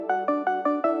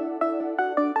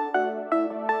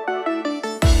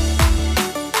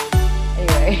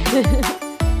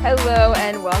Hello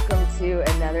and welcome to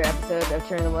another episode of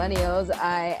Turn the Millennials.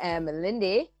 I am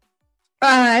Lindy.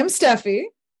 I'm Steffi.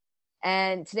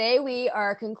 And today we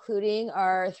are concluding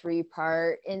our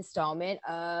 3-part installment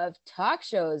of talk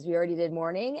shows. We already did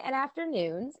morning and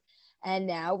afternoons, and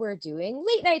now we're doing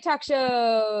late night talk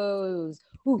shows.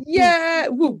 Yeah.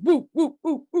 Woo, woo, woo,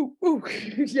 woo, woo, woo.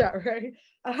 Yeah, right.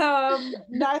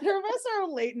 Neither of us are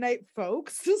late night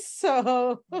folks,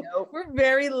 so Nope. we're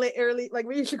very late, early. Like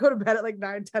we usually go to bed at like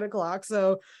 9-10 o'clock.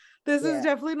 So this is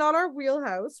definitely not our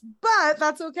wheelhouse, but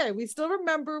that's okay. We still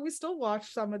remember, we still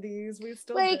watch some of these. We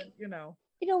still did,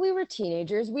 we were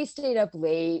teenagers. We stayed up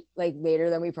late, like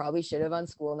later than we probably should have on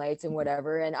school nights and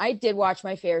whatever. And I did watch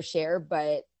my fair share,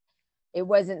 but it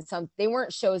wasn't they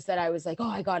weren't shows that I was like, oh,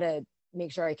 I gotta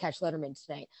make sure I catch Letterman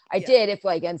tonight. I did if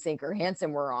like NSYNC or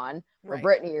Hanson were on, or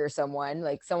Britney or someone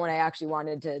I actually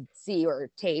wanted to see or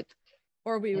tape.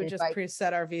 Or we would just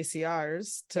preset our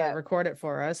VCRs to record it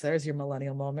for us. There's your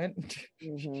millennial moment.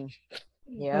 Mm-hmm.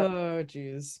 Yeah. Oh,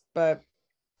 geez. But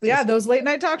yeah, those late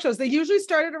night talk shows, they usually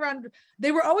started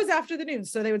they were always after the news.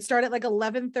 So they would start at like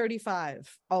 11:35,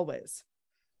 always.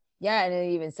 Yeah, and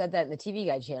it even said that in the TV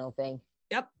Guide channel thing.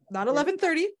 Yep, not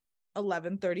 11:30,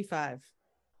 11:35.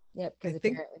 Yep, because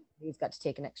apparently he's got to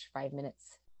take an extra 5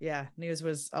 minutes. Yeah, news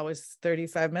was always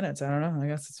 35 minutes. I don't know. I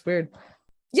guess it's weird.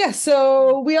 Yeah,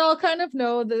 so we all kind of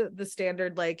know the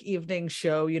standard like evening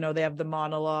show. They have the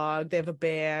monologue, they have a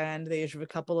band, they usually have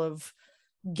a couple of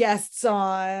guests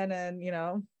on, and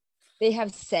they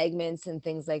have segments and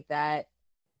things like that.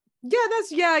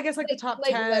 I guess like the top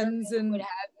tens and would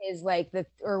have his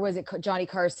or was it Johnny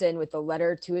Carson with the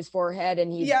letter to his forehead,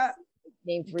 and he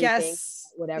named 3 things,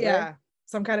 whatever. Yeah,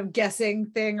 some kind of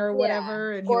guessing thing or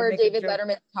whatever. And or David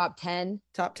Letterman's top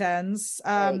 10s.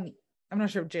 I'm not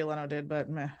sure if Jay Leno did, but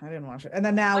I didn't watch it. And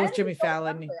then now with Jimmy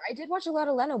Fallon, I did watch a lot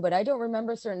of Leno, but I don't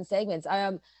remember certain segments.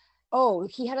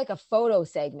 He had like a photo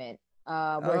segment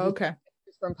where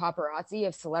he from paparazzi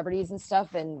of celebrities and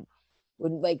stuff, and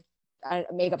would like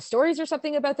make up stories or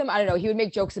something about them. I don't know. He would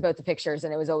make jokes about the pictures,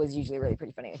 and it was always usually really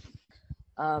pretty funny.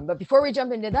 But before we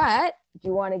jump into that, do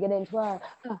you want to get into our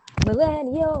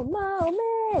millennial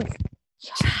moments?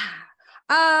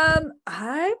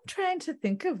 I'm trying to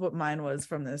think of what mine was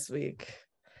from this week.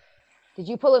 Did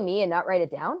you pull a me and not write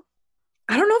it down?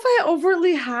 I don't know if I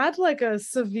overtly had like a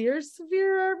severe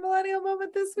millennial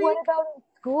moment this week. What about in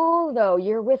school though?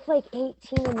 You're with like 18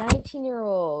 and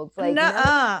 19-year-olds. Like,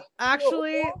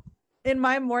 actually, in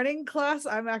my morning class,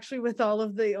 I'm actually with all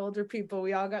of the older people.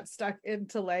 We all got stuck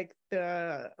into like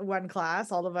the one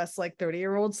class, all of us like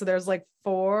 30-year-olds. So there's like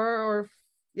 4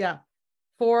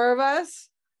 of us.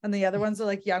 And the other ones are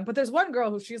like young, but there's one girl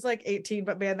who she's like 18,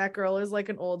 but man, that girl is like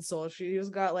an old soul. She's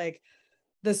got like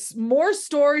this more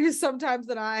stories sometimes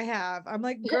than I have. I'm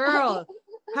like, girl,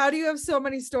 how do you have so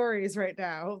many stories right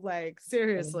now? Like,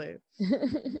 seriously.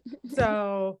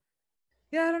 So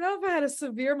yeah, I don't know if I had a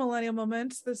severe millennial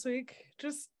moment this week.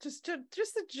 Just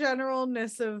the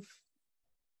generalness of.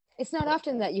 It's not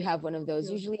often that you have one of those.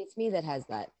 Usually it's me that has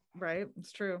that. Right.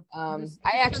 It's true. I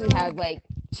actually had like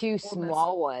 2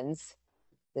 small ones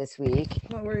this week.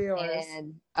 What were yours?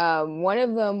 And one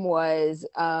of them was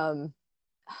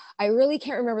I really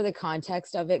can't remember the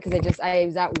context of it because I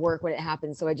was at work when it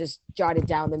happened, so I just jotted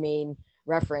down the main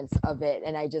reference of it,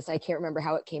 and I can't remember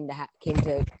how it came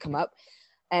to come up.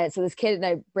 And so this kid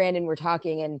and Brandon, were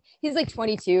talking, and he's like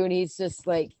 22, and he's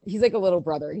like a little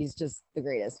brother. He's just the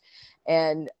greatest.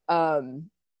 And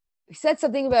he said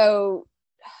something about,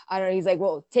 I don't know, he's like,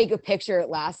 well, take a picture, it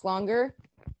lasts longer.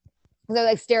 So I was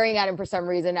like staring at him for some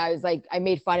reason. I was like, I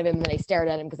made fun of him, and then I stared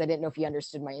at him because I didn't know if he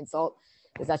understood my insult,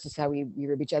 because that's just how we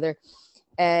rib each other.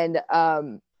 And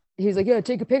he was like, yeah,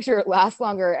 take a picture, it lasts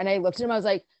longer. And I looked at him, I was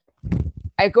like,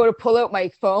 I go to pull out my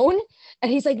phone, and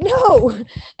he's like, no.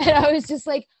 And I was just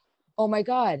like, oh my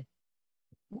God.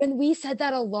 When we said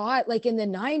that a lot, like in the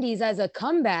 90s as a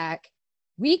comeback,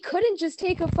 we couldn't just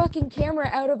take a fucking camera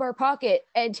out of our pocket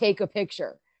and take a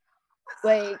picture.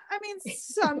 Like, I mean,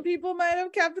 some people might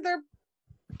have kept their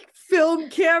film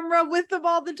camera with them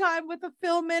all the time with a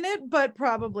film in it, but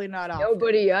probably not often.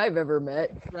 Nobody I've ever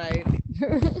met. Right.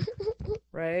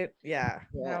 Right. Yeah.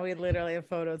 Now we literally have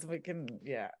photos. We can.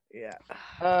 Yeah.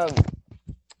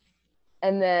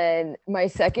 And then my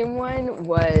second one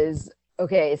was,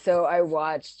 okay, so I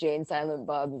watched Jay and Silent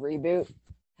Bob reboot.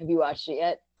 Have you watched it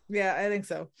yet? Yeah, I think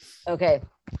so. Okay.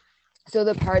 So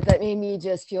the part that made me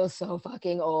just feel so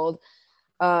fucking old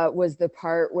was the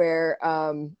part where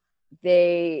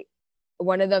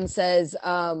one of them says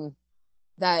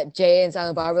that Jay and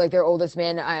Silent Bob were like their oldest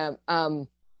man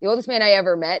The oldest man I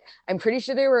ever met, I'm pretty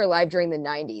sure they were alive during the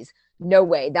 90s. No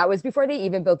way. That was before they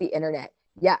even built the internet.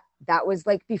 Yeah, that was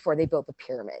like before they built the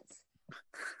pyramids.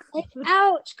 Like,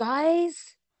 ouch,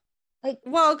 guys. Like,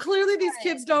 well, clearly these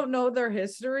kids don't know their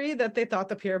history, that they thought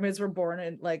the pyramids were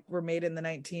made in the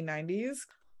 1990s.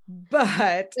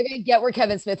 But like, I get where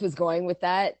Kevin Smith was going with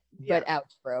that, but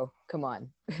ouch, bro. Come on.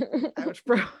 Ouch,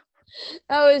 bro.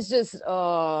 That was just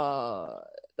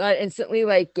that instantly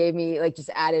like gave me like just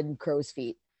added crow's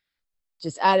feet,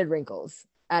 just added wrinkles,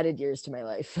 added years to my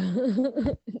life.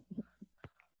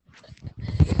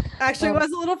 Actually, it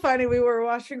was a little funny. We were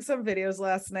watching some videos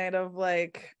last night of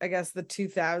like, I guess the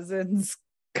 2000s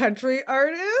country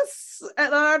artists.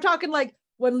 And I'm talking like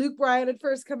when Luke Bryan had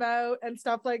first come out and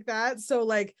stuff like that. So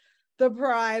like the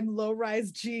prime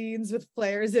low-rise jeans with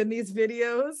flares in these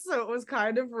videos. So it was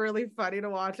kind of really funny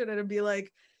to watch it and be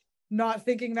like, not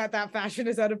thinking that that fashion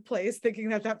is out of place, thinking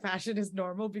that that fashion is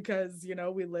normal because, you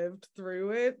know, we lived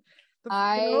through it.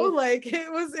 Like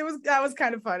it was that was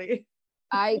kind of funny.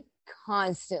 I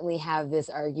constantly have this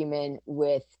argument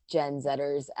with Gen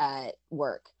Zers at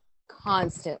work,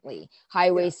 constantly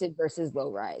high-waisted versus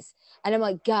low-rise, and I'm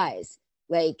like, guys,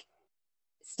 like,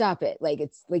 stop it. Like,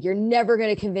 it's like, you're never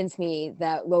going to convince me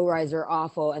that low-rise are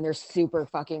awful and they're super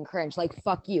fucking cringe. Like,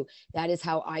 fuck you. That is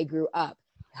how I grew up.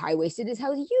 High-waisted is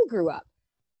how you grew up.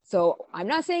 So I'm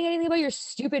not saying anything about your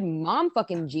stupid mom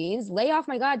fucking jeans. Lay off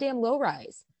my goddamn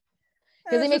low-rise.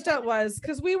 Because it was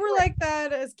because we were like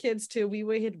that as kids too. We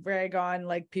would rag on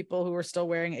like people who were still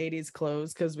wearing 80s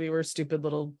clothes because we were stupid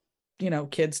little, you know,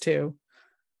 kids too.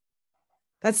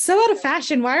 That's so out of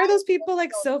fashion. Why are those people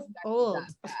like so old?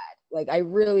 Like, I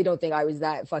really don't think I was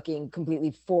that fucking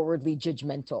completely forwardly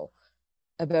judgmental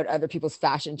about other people's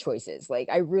fashion choices. Like,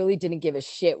 I really didn't give a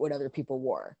shit what other people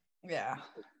wore. Yeah.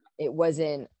 It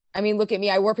wasn't, I mean, look at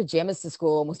me. I wore pajamas to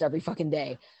school almost every fucking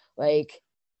day. Like,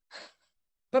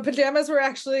 but pajamas were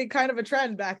actually kind of a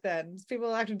trend back then.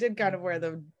 People actually did kind of wear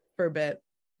them for a bit.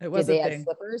 It was a thing. Did they have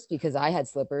slippers? Because I had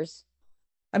slippers.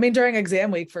 I mean, during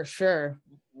exam week for sure.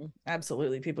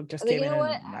 Absolutely. People just came in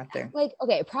and nothing. Like,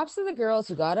 okay, props to the girls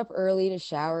who got up early to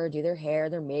shower, do their hair,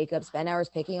 their makeup, spend hours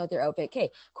picking out their outfit. Okay,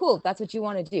 cool. That's what you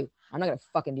want to do. I'm not going to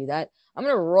fucking do that. I'm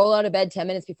going to roll out of bed 10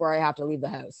 minutes before I have to leave the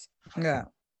house. Yeah.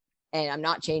 And I'm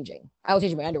not changing. I'll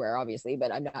change my underwear, obviously,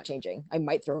 but I'm not changing. I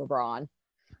might throw a bra on.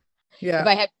 Yeah. If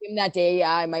I have gym that day,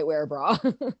 yeah, I might wear a bra.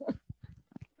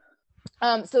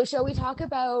 So shall we talk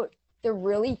about the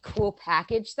really cool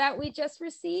package that we just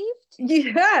received?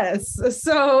 Yes.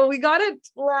 So we got it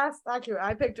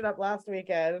I picked it up last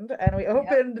weekend and we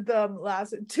opened them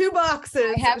last 2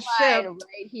 boxes. I have mine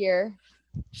right here.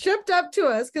 Shipped up to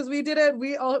us because we did it.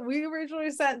 We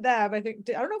originally sent them. I think,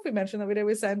 I don't know if we mentioned that we did.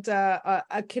 We sent a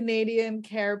Canadian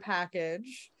care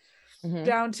package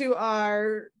down to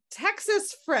our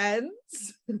Texas friends,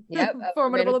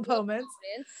 formidable opponents.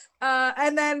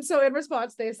 And then so in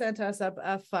response, they sent us up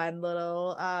a fun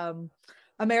little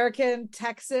American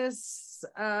Texas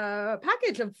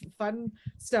package of fun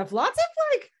stuff. Lots of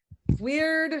like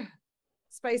weird,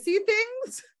 spicy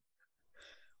things,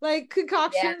 like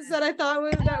concoctions that I thought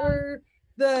were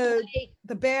the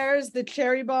bears, the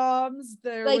cherry bombs.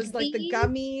 There was like the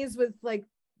gummies with like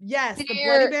the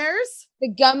bloody bears, the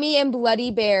gummy and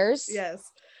bloody bears.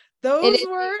 Yes. Those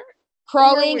were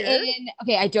crawling in.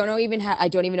 Okay, I don't even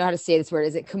know how to say this word.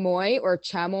 Is it chamoy or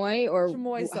chamoy or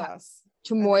chamoy sauce?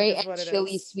 Chamoy and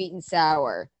chili sweet and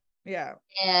sour. Yeah.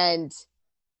 And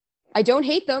I don't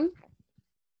hate them.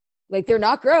 Like, they're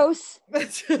not gross.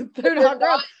 they're not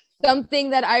gross.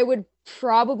 Something that I would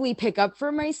probably pick up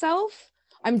for myself.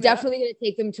 I'm definitely going to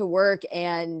take them to work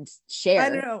and share. I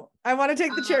know. I want to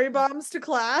take the cherry bombs to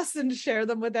class and share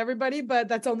them with everybody, but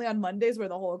that's only on Mondays where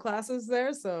the whole class is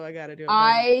there. So I got to do it.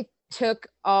 I took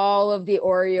all of the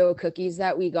Oreo cookies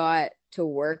that we got to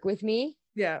work with me.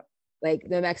 Yeah. Like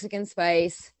the Mexican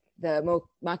spice, the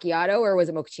macchiato, or was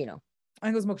it mochaccino?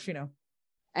 I think it was mochaccino.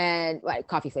 And like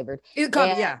coffee flavored.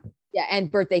 Yeah. Yeah.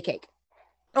 And birthday cake.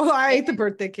 Oh, I ate the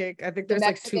birthday cake. I think there's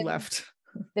like 2 left.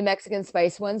 The Mexican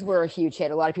spice ones were a huge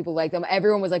hit. A lot of people like them.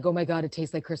 Everyone was like, oh my God, it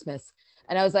tastes like Christmas.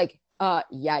 And I was like,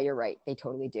 yeah, you're right. They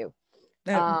totally do.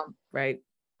 Right.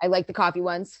 I like the coffee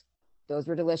ones. Those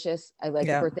were delicious. I like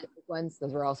the birthday cake ones.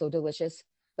 Those were also delicious.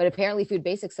 But apparently Food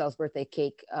Basics sells birthday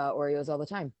cake Oreos all the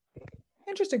time.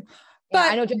 Interesting.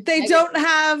 But they don't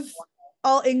have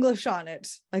all English on it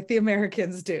like the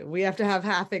Americans do. We have to have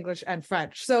half English and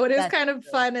French. So it is kind of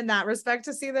fun in that respect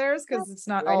to see theirs because it's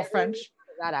not all French.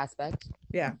 That aspect.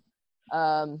 Yeah.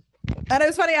 And it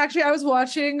was funny, actually, I was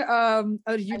watching a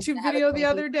YouTube video the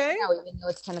other day. Now, even though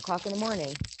it's 10 o'clock in the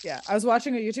morning. Yeah, I was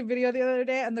watching a YouTube video the other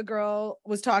day, and the girl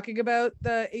was talking about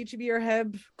the HEB or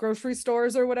Heb grocery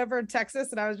stores or whatever in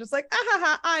Texas, and I was just like,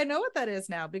 I know what that is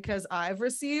now because I've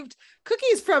received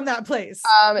cookies from that place.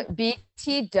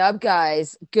 BT Dub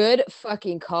guys, good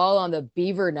fucking call on the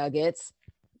beaver nuggets.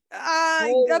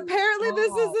 Apparently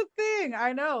this is a thing.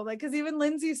 I know, like, because even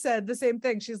Lindsay said the same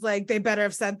thing. She's like, they better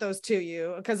have sent those to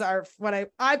you, because I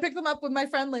picked them up with my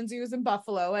friend Lindsay, who's in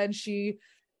Buffalo, and she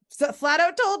flat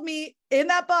out told me in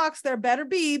that box there better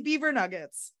be beaver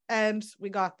nuggets, and we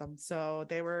got them. So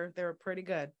they were pretty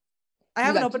good. I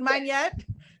haven't opened mine yet,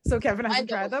 so Kevin hasn't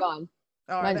tried them.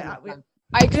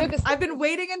 I've been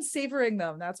waiting and savoring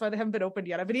them. That's why they haven't been opened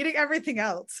yet. I've been eating everything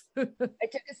else. I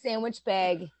took a sandwich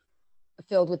bag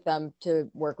filled with them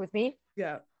to work with me.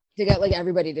 Yeah. To get like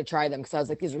everybody to try them, because I was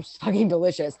like, these are fucking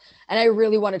delicious. And I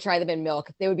really want to try them in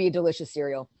milk. They would be a delicious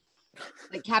cereal.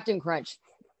 Like Captain Crunch.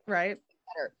 Right.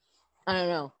 Better. I don't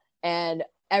know. And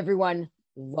everyone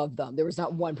loved them. There was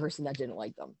not one person that didn't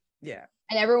like them. Yeah.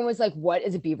 And everyone was like, what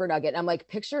is a beaver nugget? And I'm like,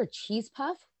 picture a cheese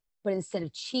puff, but instead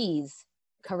of cheese,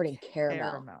 covered in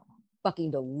caramel. Fucking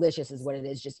delicious is what it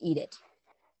is. Just eat it.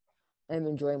 I'm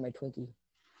enjoying my Twinkie.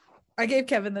 I gave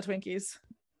Kevin the Twinkies.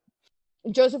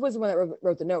 Joseph was the one that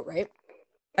wrote the note, right?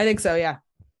 I think so, yeah.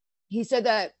 He said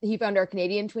that he found our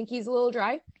Canadian Twinkies a little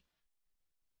dry.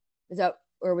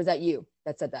 Or was that you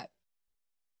that said that?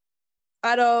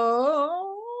 I don't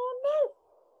know.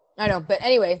 I know, but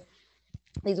anyway,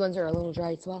 these ones are a little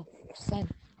dry as well. Just saying.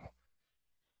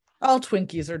 All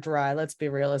Twinkies are dry. Let's be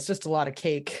real. It's just a lot of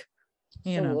cake.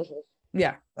 You know. Delicious.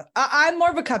 Yeah. I'm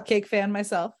more of a cupcake fan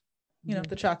myself. You know,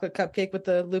 the chocolate cupcake with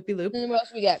the loopy loop. And what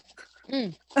else we get?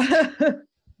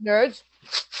 Nerds.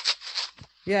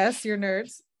 Yes, you're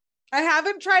nerds. I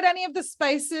haven't tried any of the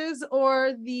spices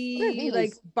or the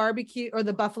like barbecue or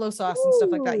the buffalo sauce and stuff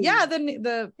like that. Yeah,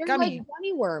 the gummy. Like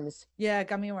gummy worms. Yeah,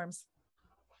 gummy worms.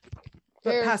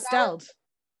 But pasteled.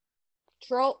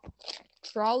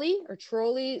 Trolley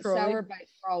sour bite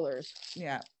crawlers.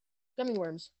 Yeah. Gummy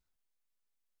worms.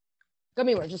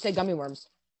 Gummy worms. Just say gummy worms.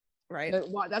 Right.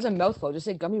 Wow, that's a mouthful. Just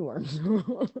say gummy worms.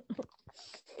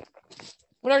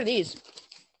 What are these?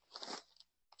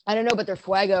 I don't know, but they're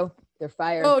fuego. They're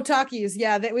fire. Oh, Takis.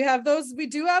 Yeah, we have those. We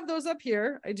do have those up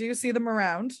here. I do see them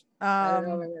around.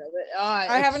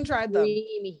 I haven't tried them.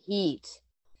 Heat.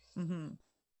 Mm-hmm.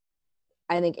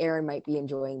 I think Aaron might be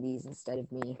enjoying these instead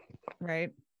of me.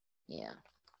 Right. Yeah.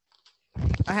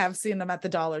 I have seen them at the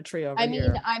Dollar Tree over here. I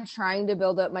mean, I'm trying to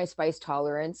build up my spice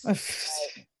tolerance.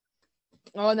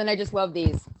 Oh, and then I just love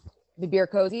these. The beer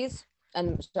cozies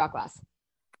and shot glass.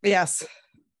 Yes.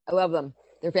 I love them.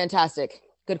 They're fantastic.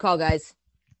 Good call, guys.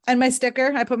 And my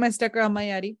sticker. I put my sticker on my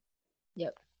Yeti.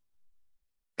 Yep.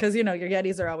 Because, you know, your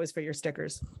Yetis are always for your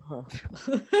stickers. Huh.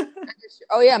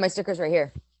 Oh, yeah. My sticker's right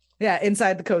here. Yeah.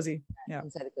 Inside the cozy. Yeah.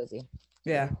 Inside the cozy.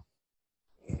 Yeah.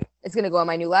 It's going to go on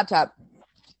my new laptop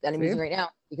that I'm using right now,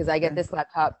 because I get this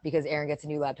laptop because Aaron gets a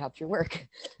new laptop through work.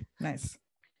 Nice.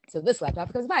 So this laptop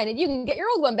becomes mine and you can get your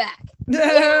old one back.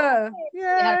 Yeah.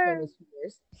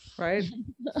 Right.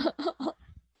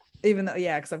 Even though,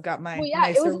 because I've got my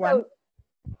nicer one.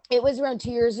 It was around 2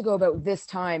 years ago, about this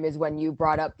time is when you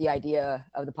brought up the idea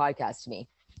of the podcast to me.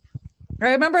 I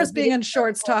remember us being in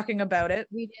shorts talking about it.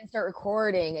 We didn't start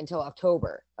recording until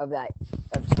October of 2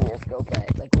 years ago,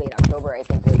 but like late October, I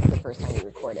think was the first time we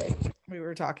recorded. We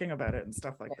were talking about it and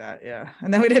stuff like that. Yeah.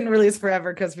 And then we didn't release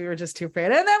forever because we were just too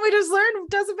afraid. And then we just learned it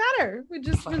doesn't matter. We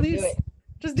just release.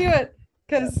 Just do it.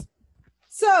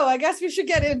 So I guess we should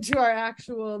get into our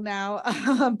actual now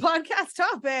podcast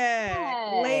topic.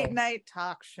 Hey. Late night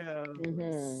talk shows.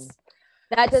 Mm-hmm.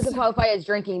 That doesn't qualify as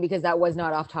drinking because that was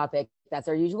not off topic. That's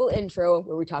our usual intro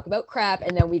where we talk about crap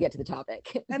and then we get to the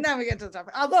topic.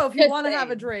 Although if you want to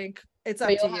have a drink, it's up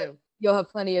to you. You'll have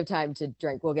plenty of time to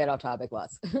drink. We'll get off topic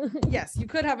lots. Yes, you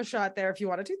could have a shot there if you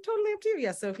wanted to. Totally up to you.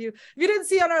 Yes. So if you didn't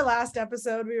see on our last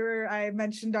episode, I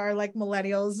mentioned our like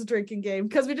millennials drinking game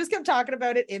because we just kept talking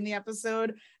about it in the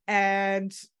episode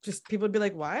and just people would be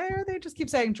like, why are they just keep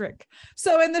saying drink?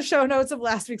 So in the show notes of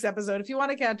last week's episode, if you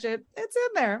want to catch it, it's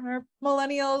in there. Our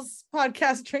millennials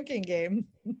podcast drinking game.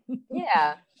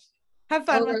 Yeah. Have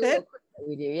fun with it.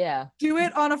 We do, yeah. Do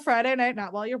it on a Friday night,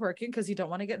 not while you're working, because you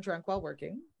don't want to get drunk while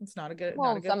working. It's not a good.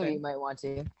 Well, not a good some thing. of you might want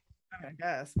to. I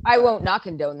guess I won't not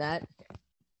condone that.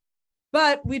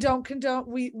 But we don't condone.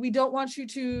 We don't want you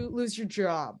to lose your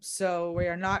job, so we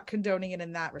are not condoning it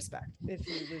in that respect. If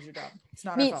you lose your job, it's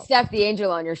not. Meet Steph the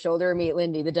angel on your shoulder. Meet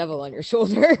Lindy the devil on your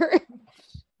shoulder.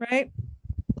 Right.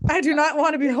 I do not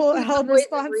want to be held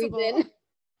responsible.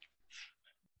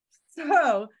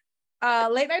 So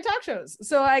Late night talk shows.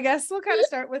 So I guess we'll kind of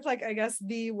start with like, I guess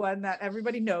the one that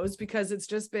everybody knows because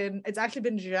it's actually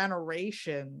been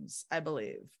generations, I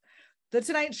believe. The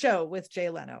Tonight Show with Jay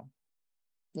Leno.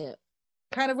 Yeah.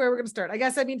 Kind of where we're going to start. I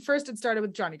guess, I mean, first it started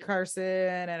with Johnny Carson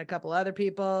and a couple other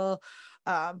people.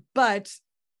 But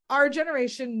our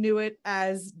generation knew it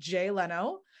as Jay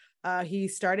Leno. He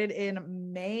started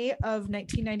in May of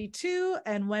 1992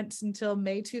 and went until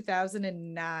May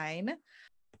 2009.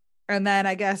 And then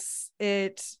I guess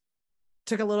it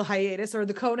took a little hiatus, or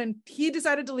he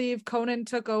decided to leave. Conan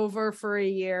took over for a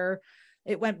year.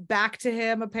 It went back to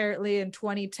him apparently in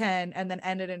 2010 and then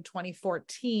ended in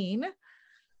 2014.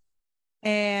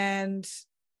 And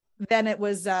then it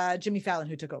was Jimmy Fallon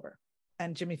who took over.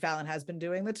 And Jimmy Fallon has been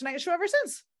doing The Tonight Show ever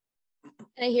since.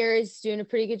 And I hear he's doing a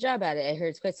pretty good job at it. I heard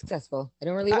it's quite successful. I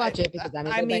don't really watch it because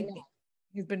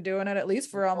he's been doing it at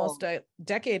least for almost a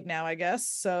decade now, I guess.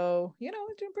 So, he's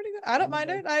doing pretty good. I don't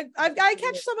mind it. I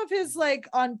catch some of his, like,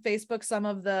 on Facebook, some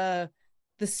of the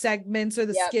segments or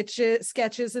the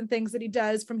sketches and things that he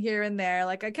does from here and there.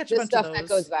 Like, I catch a bunch stuff of those. That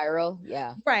goes viral.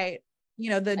 Yeah. Right.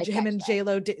 Him and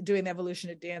J-Lo doing the evolution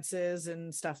of dances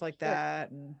and stuff like that.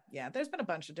 And yeah, there's been a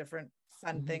bunch of different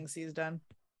fun things he's done.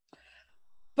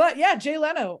 But yeah, Jay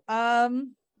Leno.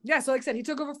 So like I said, he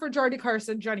took over for Johnny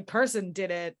Carson. Johnny Carson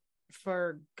did it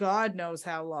for God knows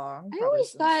how long. I always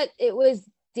thought it was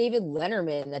David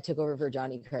Letterman that took over for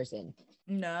Johnny Carson.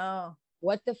 No.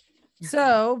 What the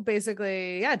So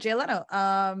basically, yeah, Jay Leno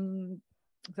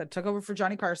that took over for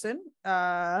Johnny Carson.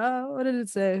 What did it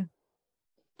say?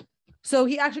 So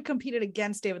he actually competed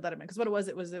against David Letterman, because what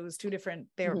it was two different,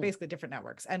 they were basically different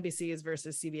networks, NBC's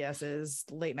versus CBS's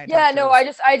late night. Yeah, no, I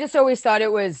just always thought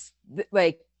it was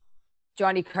like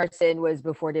Johnny Carson was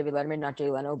before David Letterman, not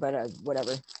Jay Leno, but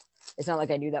whatever. It's not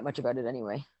like I knew that much about it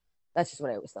anyway. That's just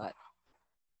what I always thought.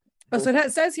 Oh, so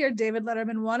it says here, David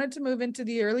Letterman wanted to move into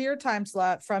the earlier time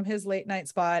slot from his late night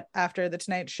spot after The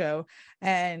Tonight Show.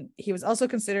 And he was also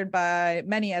considered by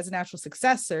many as a natural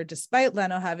successor, despite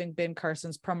Leno having been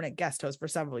Carson's permanent guest host for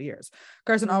several years.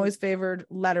 Carson always favored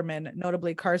Letterman,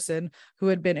 notably Carson, who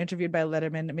had been interviewed by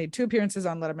Letterman, made 2 appearances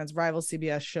on Letterman's rival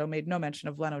CBS show, made no mention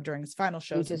of Leno during his final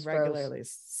shows, and regularly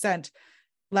sent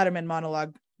Letterman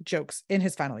monologue jokes in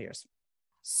his final years.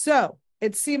 So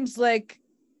it seems like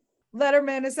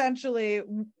Letterman, essentially,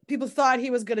 people thought he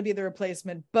was going to be the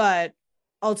replacement, but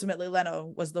ultimately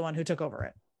Leno was the one who took over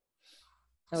it.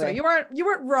 Okay. So you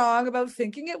weren't wrong about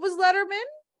thinking it was Letterman,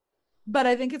 but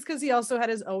I think it's because he also had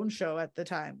his own show at the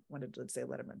time. When did it say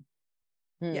Letterman?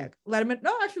 Yeah, Letterman.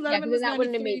 No, actually, Letterman was that 93.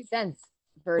 Wouldn't have made sense.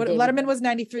 Letterman was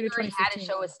 93 to 2015. Had a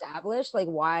show established. Like,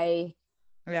 why?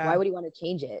 Yeah. Why would he want to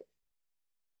change it?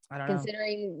 I don't know.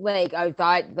 Considering, like, I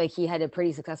thought like he had a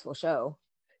pretty successful show.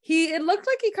 It looked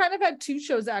like he kind of had 2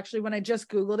 shows actually when I just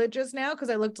Googled it just now, because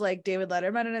I looked like David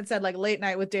Letterman and it said like late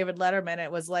night with David Letterman.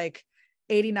 It was like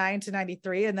 89 to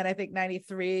 93. And then I think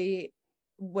 93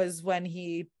 was when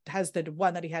he has the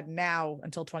one that he had now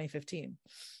until 2015.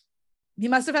 He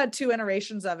must have had 2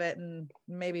 iterations of it and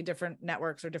maybe different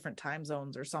networks or different time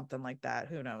zones or something like that.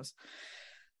 Who knows?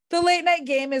 The late night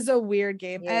game is a weird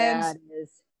game. Yeah, and it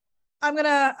is. I'm going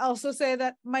to also say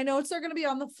that my notes are going to be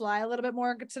on the fly a little bit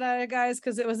more today, guys,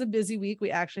 because it was a busy week. We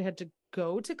actually had to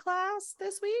go to class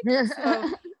this week.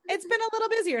 So it's been a little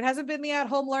busier. It hasn't been the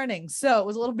at-home learning. So it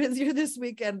was a little busier this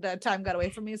week, and time got away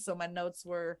from me. So my notes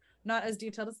were not as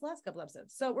detailed as the last couple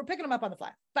episodes. So we're picking them up on the fly.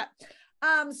 But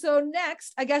so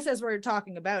next, I guess as we're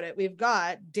talking about it, we've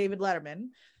got David Letterman.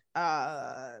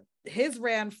 His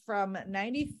ran from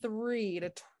 93 to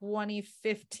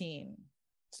 2015.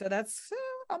 So that's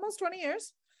almost 20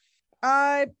 years.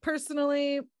 I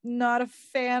personally not a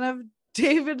fan of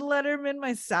David Letterman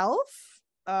myself.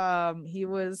 He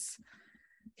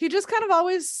just kind of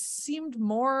always seemed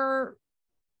more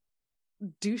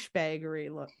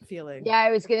douchebaggery feeling. Yeah,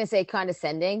 I was gonna say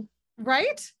condescending.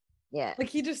 Right? Yeah. Like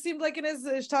he just seemed like in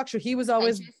his talk show, he was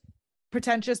always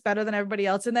pretentious, better than everybody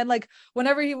else. And then like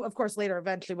whenever he, of course, later,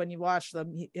 eventually when you watch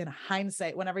them in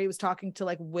hindsight, whenever he was talking to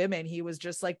like women, he was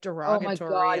just like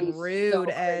derogatory and rude, so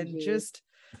and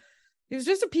he was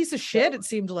just a piece of shit. It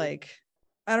seemed like,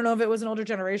 I don't know if it was an older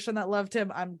generation that loved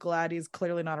him. I'm glad he's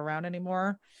clearly not around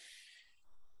anymore,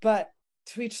 but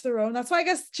to each their own. That's why I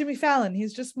guess Jimmy Fallon,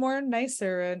 he's just more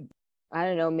nicer. And I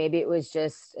don't know, maybe it was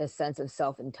just a sense of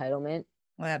self-entitlement.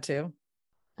 That too.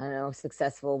 I don't know,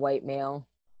 successful white male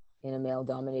in a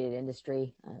male-dominated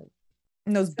industry.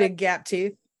 And those big gap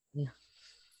teeth. Yeah.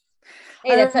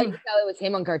 Hey, that's how you tell it was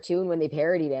him on cartoon when they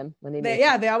parodied him.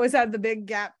 They always had the big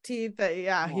gap teeth.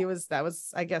 That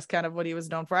was I guess kind of what he was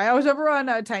known for. I always remember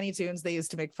on Tiny Toons they used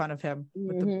to make fun of him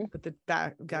with the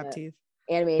gap teeth.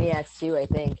 Animaniacs too, I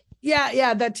think.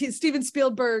 Yeah, that Steven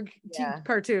Spielberg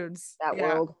cartoons. That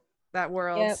world. That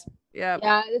world. Yeah.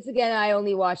 This again, I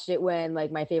only watched it when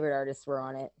like my favorite artists were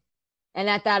on it. And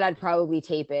at that, I'd probably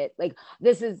tape it. Like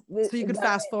so you could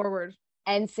fast forward.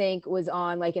 NSYNC was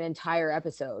on like an entire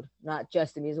episode, not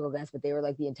just the musical guest, but they were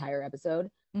like the entire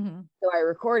episode. Mm-hmm. So I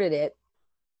recorded it,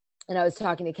 and I was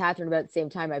talking to Catherine about the same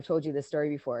time. I've told you this story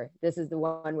before. This is the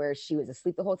one where she was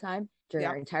asleep the whole time during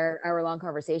our entire hour-long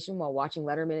conversation while watching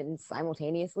Letterman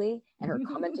simultaneously, and her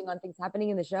commenting on things happening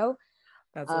in the show.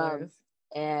 That's hilarious.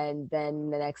 And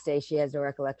then the next day, she has no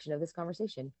recollection of this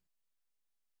conversation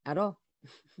at all.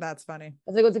 That's funny. I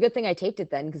was like, well, it's a good thing I taped it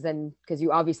then, because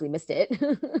you obviously missed it.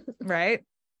 Right.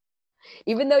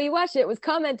 Even though you watched it, was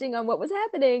commenting on what was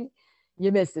happening,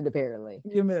 you missed it, apparently.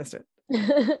 You missed it.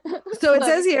 So it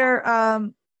says here,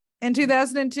 in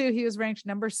 2002, he was ranked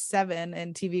number 7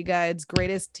 in TV Guide's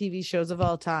greatest TV shows of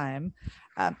all time.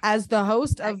 As the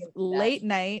host of Late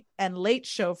Night and Late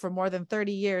Show for more than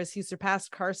 30 years, he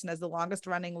surpassed Carson as the longest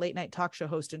running late night talk show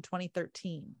host in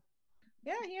 2013.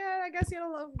 Yeah, I guess he had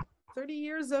 30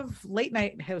 years of late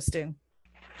night hosting.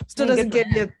 Still doesn't give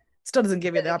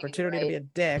you the opportunity to be a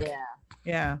dick.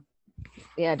 Yeah.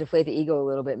 Deflate the ego a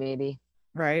little bit, maybe.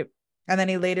 Right. And then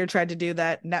he later tried to do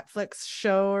that Netflix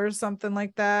show or something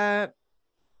like that.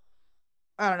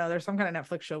 I don't know. There's some kind of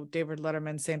Netflix show, David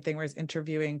Letterman, same thing, where he's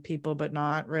interviewing people, but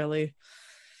not really.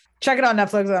 Check it on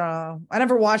Netflix. I don't know. I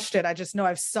never watched it. I just know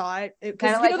I've saw it.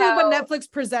 Because you know when Netflix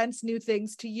presents new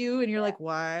things to you and you're like,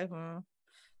 why?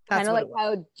 Kind of like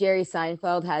how Jerry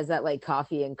Seinfeld has that like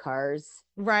coffee in cars.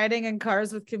 Riding in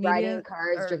cars with comedians. Riding in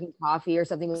cars, drinking coffee or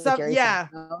something with Jerry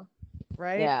Seinfeld.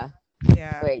 Right? Yeah.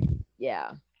 Wait,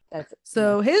 yeah.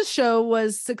 So his show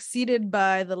was succeeded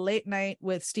by The Late Night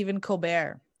with Stephen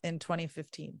Colbert in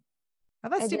 2015. I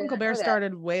thought Stephen Colbert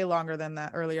started way earlier than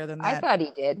that. I thought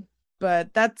he did.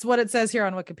 But that's what it says here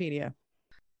on Wikipedia.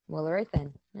 Well, all right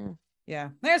then. Yeah.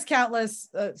 There's countless,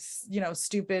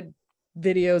 stupid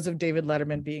videos of David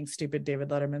Letterman being stupid David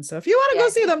Letterman. So if you want to go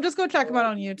see them, just go check them out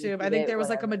on YouTube. I think there was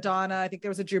like a Madonna. I think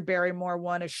there was a Drew Barrymore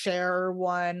one, a Cher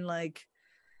one, like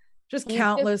just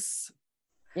countless.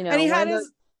 And he had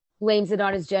blames it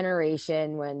on his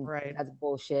generation when that's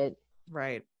bullshit.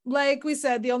 Right. Like we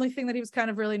said, the only thing that he was kind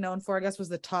of really known for, I guess, was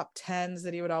the top 10s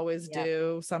that he would always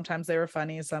do. Sometimes they were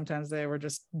funny. Sometimes they were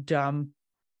just dumb.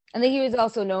 I think he was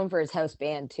also known for his house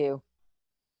band too.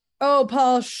 Oh,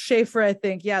 Paul Schaefer, I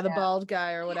think. Yeah, the bald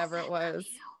guy or whatever it was.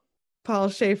 Paul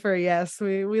Schaefer. Yes.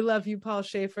 We love you, Paul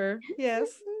Schaefer. Yes.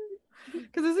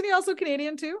 Because isn't he also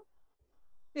Canadian too?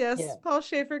 Yes. Yeah. Paul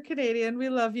Schaefer, Canadian. We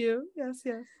love you. Yes.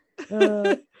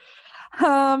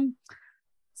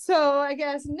 So I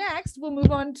guess next we'll move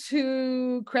on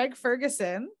to Craig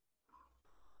Ferguson,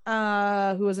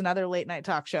 who was another late night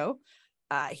talk show.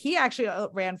 He actually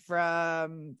ran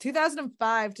from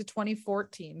 2005 to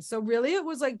 2014. So really it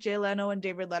was like Jay Leno and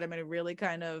David Letterman who really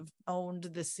kind of owned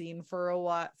the scene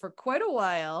for quite a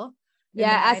while.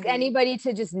 Yeah, ask anybody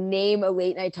to just name a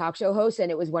late night talk show host and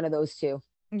it was one of those two.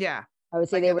 Yeah. I would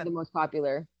say they were the most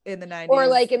popular. In the 90s. Or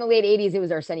like in the late 80s, it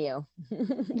was Arsenio.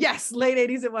 Yes, late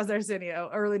 80s, it was Arsenio.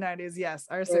 Early 90s, yes.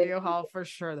 Arsenio Hall for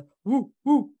sure. Woo,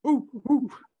 woo, woo, woo.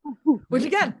 Which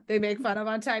again, they make fun of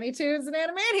on Tiny Toons and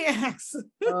Animaniacs.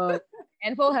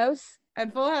 And Full House.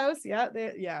 And Full House,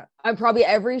 yeah. Probably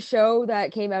every show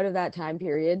that came out of that time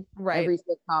period. Right. Every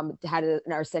sitcom had an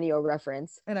Arsenio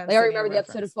reference. I remember the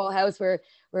episode of Full House where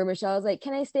Michelle was like,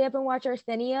 "Can I stay up and watch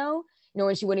Arsenio?"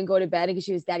 When she wouldn't go to bed because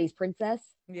she was Daddy's princess.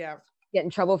 Yeah. Get in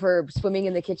trouble for swimming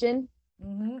in the kitchen.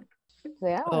 Mm-hmm.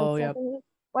 So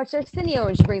watch Arsenio,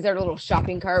 and she brings out a little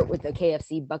shopping cart with a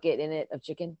KFC bucket in it of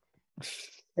chicken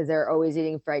because they're always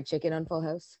eating fried chicken on Full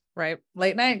House. Right,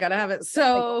 late night, gotta have it.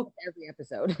 So like every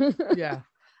episode.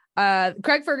 Yeah.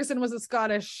 Craig Ferguson was a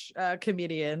Scottish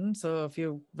comedian. So if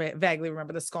you vaguely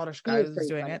remember the Scottish guy who was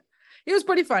doing it. He was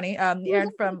pretty funny. He was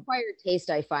from acquired taste,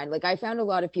 I find. Like I found a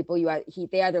lot of people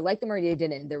they either liked them or they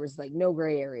didn't. There was like no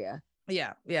gray area.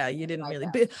 Yeah, you didn't really.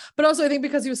 But also, I think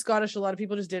because he was Scottish, a lot of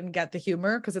people just didn't get the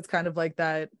humor because it's kind of like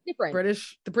that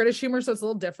British humor. So it's a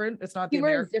little different. It's not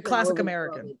the classic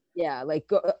American. Yeah, like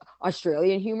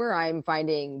Australian humor, I'm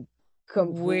finding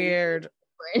weird.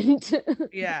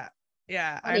 Yeah,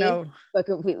 funny, I know, but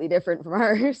completely different from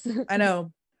ours. I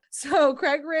know. So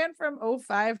Craig ran from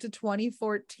 2005 to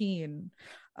 2014.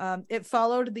 It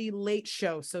followed the Late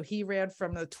Show. So he ran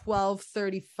from the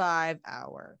 12:35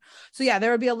 hour. So yeah,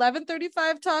 there would be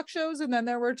 11:35 talk shows and then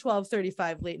there were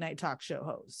 12:35 late night talk show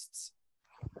hosts.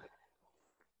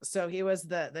 So he was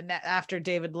the net after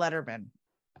David Letterman.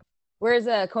 Where's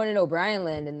Conan O'Brien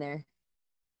land in there?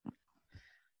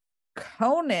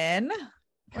 Conan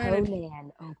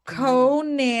Conan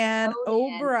Conan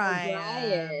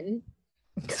O'Brien.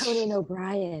 Conan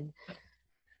O'Brien.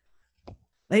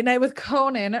 Late Night with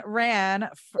Conan ran.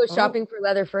 Go shopping for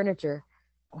leather furniture.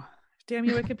 Damn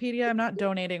you, Wikipedia. I'm not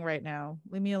donating right now.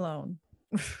 Leave me alone.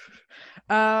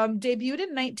 Debuted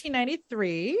in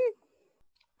 1993.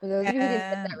 For those of you who didn't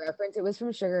get that reference, it was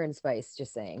from Sugar and Spice,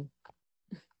 just saying.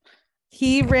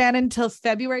 He ran until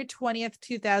February 20th,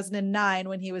 2009,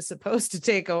 when he was supposed to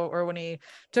take over, or when he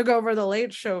took over the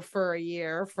Late Show for a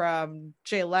year from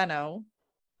Jay Leno.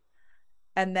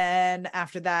 And then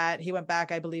after that, he went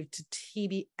back, I believe, to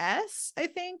TBS. I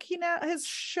think his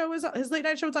late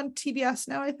night show is on TBS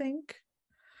now, I think,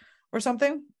 or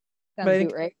something.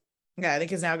 Sounds right. Yeah, I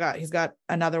think he's got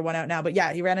another one out now. But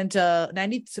yeah, he ran until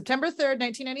September 3rd,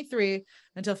 1993,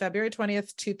 until February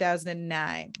 20th,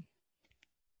 2009.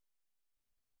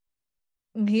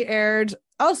 He aired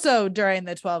also during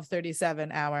the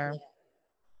 12:37 hour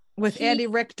with Andy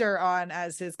Richter on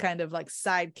as his kind of like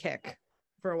sidekick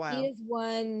for a while. He is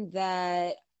one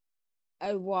that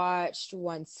I watched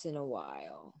once in a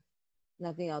while.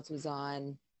 Nothing else was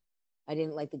on. I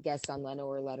didn't like the guests on Leno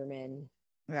or Letterman.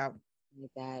 Yeah.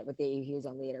 Like that. But he was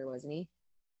on later, wasn't he?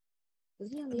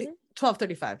 Wasn't he on later?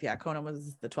 12:35. Yeah, Conan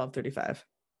was the 12:35.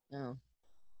 Oh.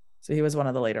 So he was one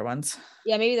of the later ones.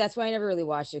 Yeah, maybe that's why I never really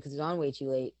watched it, because it was on way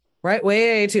too late. Right,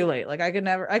 way too late. Like I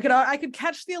could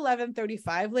catch the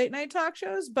 11:35 late night talk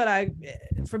shows, but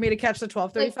for me to catch the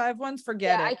 12:35 ones,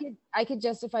 forget it. I could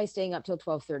justify staying up till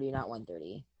 12:30, not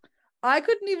 1:30. I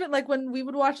couldn't even, like, when we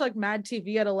would watch like Mad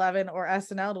TV at 11 or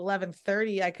SNL at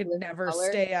 11:30, I could never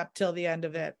stay up till the end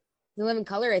of it. The Living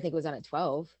Color, I think, was on at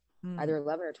 12. Either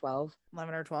 11 or 12.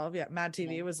 11 or 12. Yeah. Mad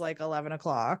TV was like 11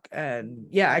 o'clock. And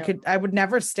yeah, I would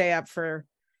never stay up for.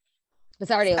 But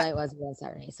Saturday night was on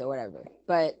Saturday, so whatever.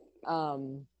 But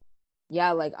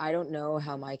yeah, like I don't know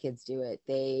how my kids do it.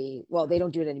 They don't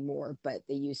do it anymore, but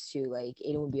they used to. Like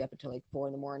Aiden would be up until like 4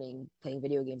 a.m. playing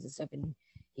video games and stuff, and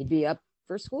he'd be up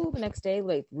for school the next day,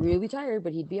 like really tired,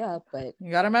 but he'd be up. But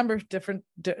you gotta remember,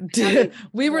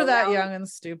 we were that young and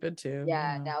stupid too.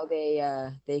 Yeah, now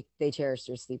they cherish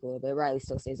their sleep a little bit. Riley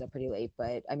still stays up pretty late,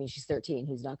 but I mean, she's 13.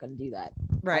 Who's not going to do that?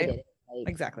 Right. Like,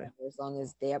 exactly. As long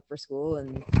as they up for school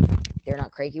and they're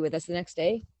not cranky with us the next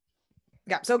day.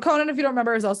 Yeah. So Conan, if you don't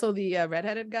remember, is also the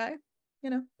redheaded guy. You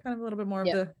know, kind of a little bit more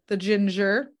of the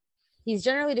ginger. He's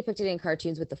generally depicted in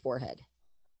cartoons with the forehead.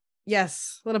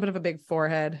 Yes, a little bit of a big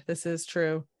forehead. This is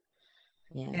true.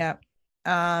 Yeah.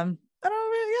 I don't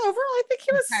really. Yeah. Overall, I think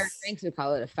he was. Tyra Banks would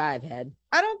call it a 5 head.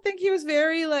 I don't think he was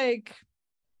very like.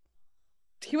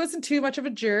 He wasn't too much of a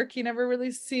jerk. He never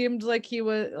really seemed like he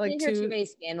was like too many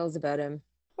scandals about him.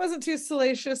 Wasn't too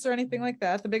salacious or anything like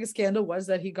that. The biggest scandal was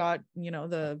that he got,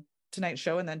 the Tonight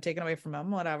Show and then taken away from him.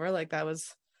 Whatever. Like that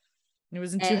was. He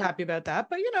wasn't too happy about that,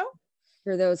 but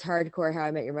For those hardcore How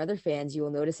I Met Your Mother fans, you will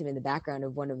notice him in the background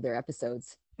of one of their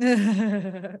episodes.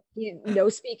 No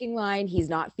speaking line. He's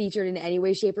not featured in any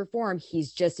way, shape, or form.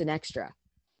 He's just an extra.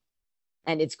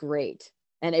 And it's great.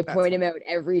 And I point him out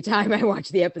every time I watch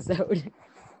the episode.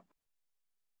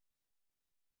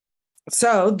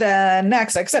 So the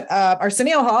next, like I said,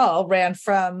 Arsenio Hall ran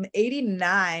from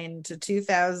 89 to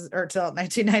 2000 or till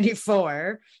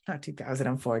 1994, not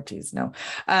 2004. Geez, no.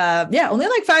 Only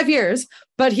like 5 years,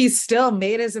 but he still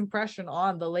made his impression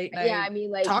on the late night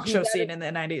talk show scene in the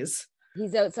 90s.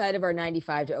 He's outside of our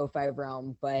 95 to 05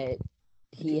 realm, but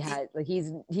he had like,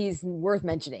 he's worth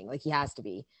mentioning. Like he has to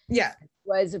be. Yeah.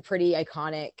 Was a pretty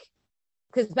iconic,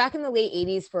 because back in the late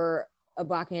 80s for a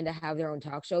Black man to have their own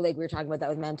talk show, like we were talking about that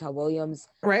with Mantel Williams,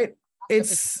 right?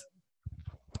 It's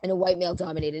in a white male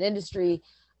dominated industry.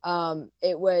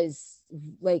 It was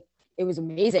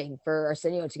amazing for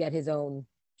Arsenio to get his own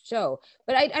show,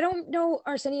 but I don't know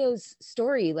Arsenio's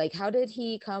story. Like, how did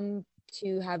he come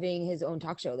to having his own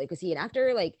talk show? Like, was he an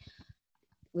actor? Like,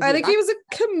 I think he was a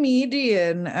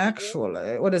comedian,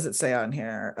 actually. What does it say on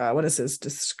here? What is his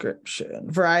description?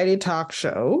 Variety talk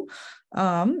show.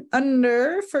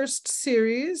 Under first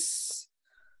series,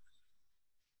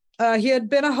 he had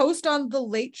been a host on The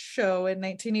Late Show in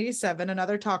 1987,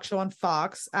 another talk show on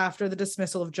Fox. After the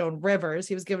dismissal of Joan Rivers,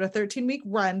 he was given a 13-week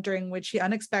run during which he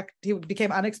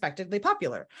became unexpectedly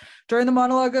popular. During the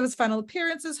monologue of his final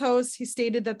appearance as host, he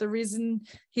stated that the reason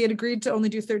he had agreed to only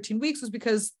do 13 weeks was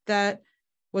because that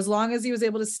was long as he was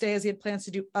able to stay, as he had plans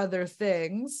to do other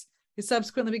things. He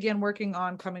subsequently began working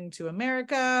on Coming to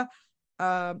America,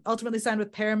 ultimately signed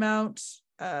with Paramount,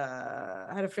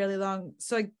 had a fairly long,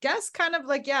 so I guess kind of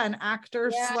like, an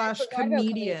actor slash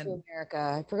comedian.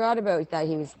 I forgot about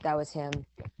that. That was him.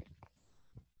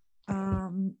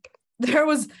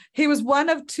 He was one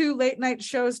of 2 late night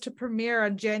shows to premiere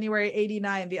on January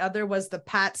 89. The other was the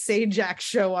Pat Sajak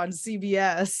show on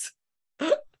CBS.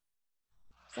 Is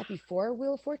that before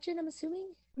Wheel of Fortune, I'm assuming?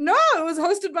 No, it was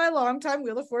hosted by longtime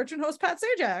Wheel of Fortune host Pat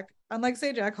Sajak. Unlike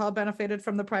Sajak, Hall benefited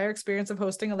from the prior experience of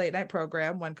hosting a late night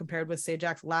program when compared with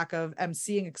Sajak's lack of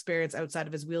emceeing experience outside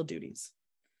of his wheel duties.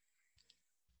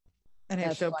 And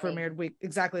his show premiered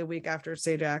exactly a week after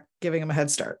Sajak, giving him a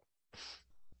head start.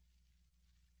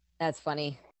 That's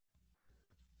funny.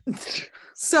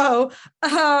 So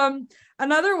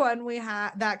another one we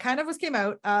had that kind of came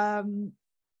out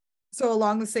so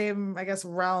along the same, I guess,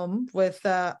 realm with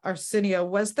Arsenio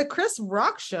was the Chris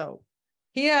Rock show.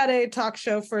 He had a talk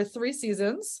show for 3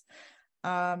 seasons,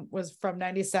 was from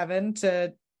 97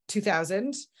 to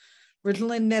 2000.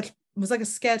 Originally it was like a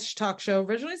sketch talk show.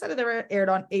 Originally said they were aired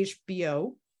on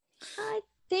HBO. I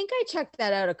think I checked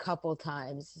that out a couple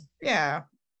times. Yeah.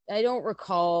 I don't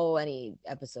recall any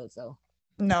episodes though.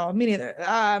 No, me neither.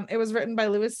 It was written by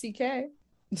Louis C.K.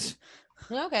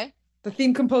 Okay. The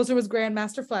theme composer was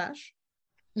Grandmaster Flash.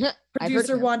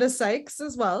 Producer Wanda Sykes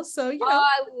as well. So you know,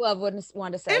 I love Wanda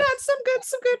Sykes. It had some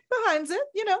good behind it.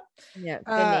 You know. Yeah.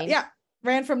 Good name. Yeah.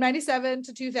 Ran from 97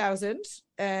 to 2000,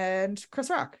 and Chris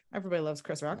Rock. Everybody loves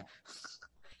Chris Rock.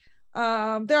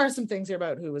 There are some things here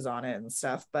about who was on it and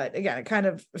stuff, but again, it kind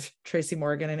of Tracy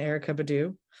Morgan and Erykah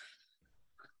Badu.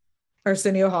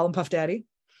 Arsenio Hall and Puff Daddy,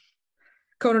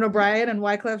 Conan O'Brien and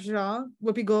Wyclef Jean,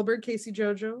 Whoopi Goldberg, Casey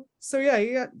Jojo. So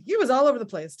yeah, he was all over the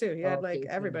place too. He had like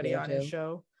everybody on his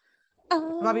show.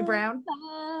 Bobby Brown,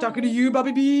 talking to you,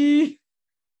 Bobby B.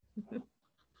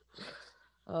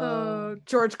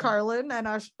 George Carlin and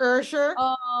Usher.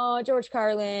 Oh, George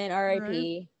Carlin,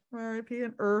 R.I.P. R.I.P.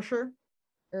 and Usher.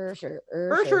 Usher.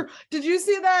 Did you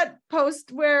see that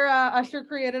post where Usher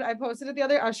created? I posted it the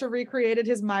other. Usher recreated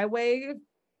his My Way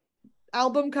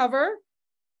album cover.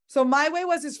 So My Way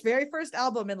was his very first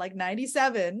album in like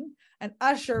 97, and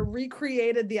Usher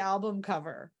recreated the album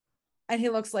cover, and he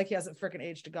looks like he hasn't freaking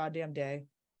aged a goddamn day.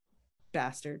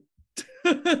 Bastard.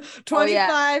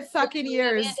 25 fucking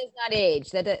years. That does not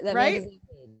age. That right? Age.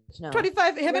 No.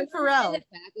 25. Him and Pharrell. The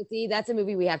Faculty. That's a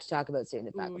movie we have to talk about soon.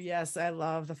 The Faculty. Ooh, yes, I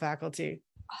love The Faculty.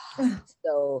 Oh,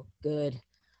 so good.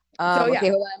 Okay,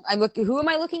 hold on. I'm looking. Who am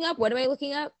I looking up? What am I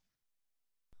looking up?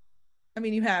 I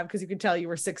mean, you have, because you could tell you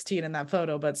were 16 in that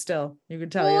photo, but still, you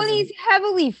could tell. Well, he's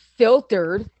heavily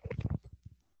filtered.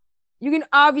 You can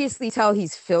obviously tell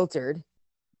he's filtered.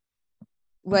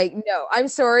 Like, no, I'm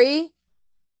sorry.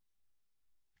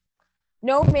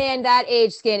 No man that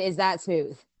age skin is that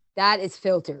smooth. That is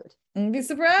filtered. I'd be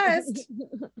surprised.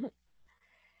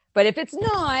 But if it's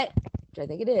not, which I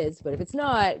think it is, but if it's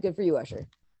not, good for you, Usher.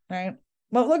 Right.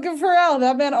 Well, look at Pharrell.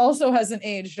 That man also hasn't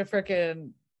aged a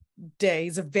freaking day.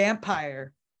 He's a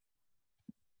vampire.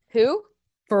 Who?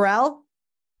 Pharrell.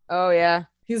 Oh yeah,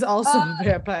 he's also a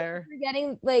vampire.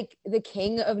 Forgetting like the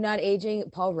king of not aging,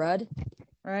 Paul Rudd.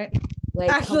 Right.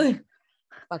 Like actually,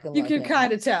 you can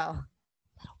kind of tell.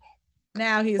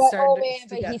 Now he's starting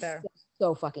to get he's there.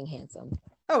 So fucking handsome.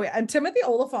 Oh yeah, and Timothy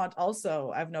Olyphant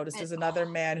also I've noticed is another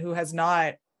man who has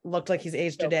not looked like he's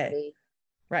aged a day. Pretty.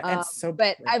 Right. And so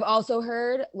but I've also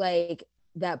heard like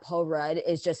that Paul Rudd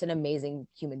is just an amazing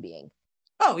human being.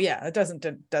 Oh yeah, it doesn't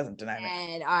deny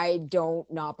me. And I don't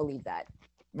not believe that.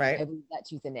 Right. I believe that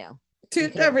tooth and nail.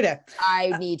 Every day.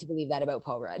 I need to believe that about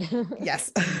Paul Rudd.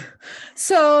 Yes.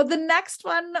 So the next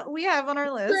one we have on our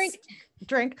list,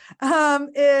 drink,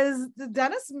 is the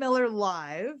Dennis Miller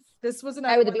Live. This was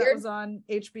another one that was on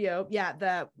HBO. Yeah,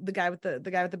 the guy with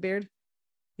the beard.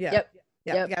 Yeah. Yep.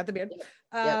 Yeah, the guy with the beard.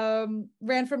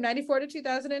 Ran from 94 to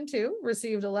 2002,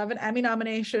 received 11 Emmy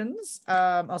nominations,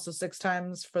 also 6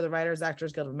 times for the Writers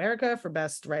Actors Guild of America for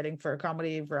best writing for a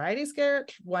comedy variety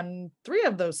sketch, won 3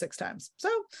 of those 6 times. So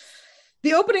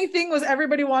the opening thing was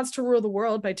Everybody Wants to Rule the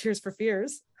World by Tears for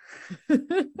Fears.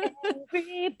 Everybody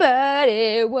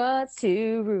wants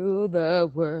to rule the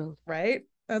world. Right?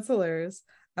 That's hilarious.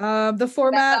 The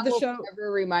format, the show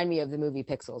ever remind me of the movie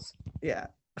Pixels. Yeah.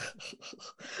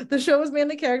 The show was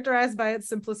mainly characterized by its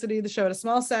simplicity. The show had a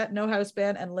small set, no house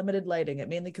band, and limited lighting. It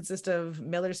mainly consists of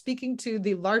Miller speaking to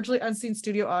the largely unseen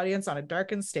studio audience on a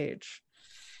darkened stage.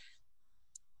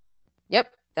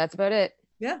 Yep, that's about it.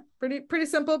 Yeah, pretty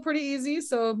simple, pretty easy.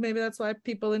 So maybe that's why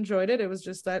people enjoyed it. It was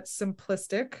just that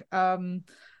simplistic.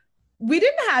 We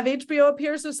didn't have HBO up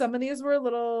here, so some of these were a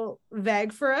little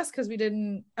vague for us because we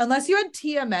didn't, unless you had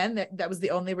TMN, that was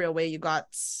the only real way you got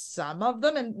some of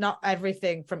them, and not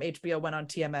everything from HBO went on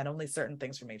TMN. Only certain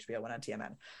things from HBO went on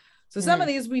TMN. So some of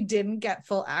these we didn't get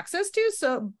full access to,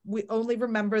 so we only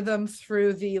remember them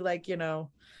through the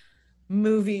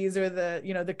movies or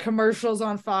the commercials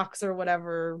on Fox or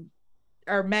whatever,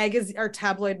 or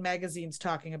tabloid magazines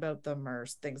talking about them or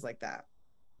things like that.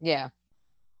 Yeah.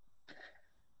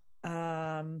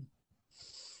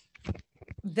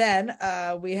 Then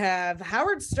we have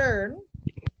Howard Stern.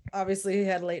 Obviously, he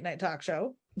had a late night talk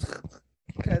show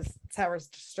because it's Howard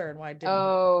Stern. Why didn't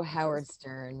Oh, Howard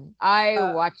Stern.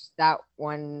 I watched that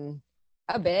one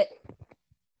a bit.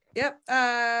 Yep.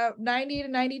 90 to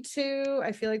 92.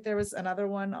 I feel like there was another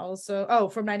one also. Oh,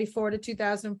 from 94 to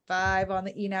 2005 on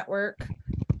the E Network.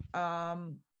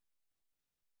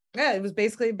 Yeah, it was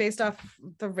basically based off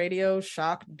the radio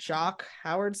shock jock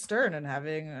Howard Stern and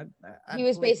having he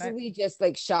was basically just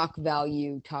like shock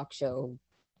value talk show.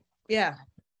 Yeah.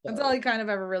 That's all he kind of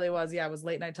ever really was. Yeah, it was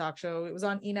late night talk show. It was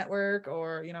on E Network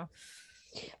or,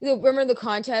 Remember the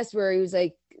contest where he was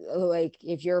like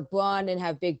if you're blonde and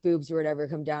have big boobs or whatever,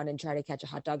 come down and try to catch a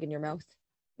hot dog in your mouth.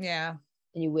 Yeah.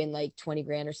 And you win like 20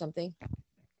 grand or something.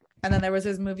 And then there was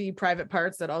his movie Private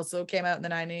Parts that also came out in the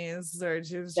 90s.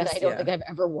 That I don't think I've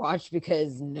ever watched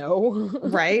because no.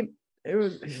 Right? It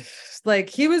was like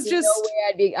he was just no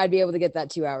way I'd be able to get that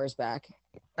 2 hours back.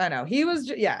 I know. He was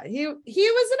he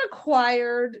was an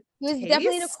acquired He was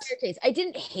definitely an acquired taste. I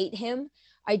didn't hate him.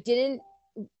 I didn't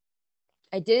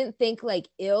think like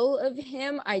ill of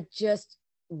him. I just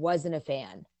wasn't a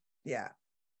fan. Yeah.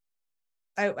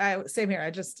 I same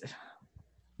here.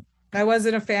 I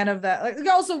wasn't a fan of that. Like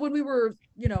also when we were,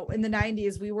 in the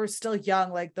 90s, we were still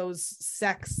young. Like those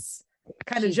sex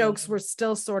kind of jokes were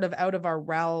still sort of out of our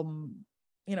realm.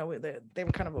 They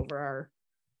were kind of over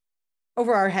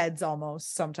our heads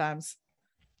almost sometimes.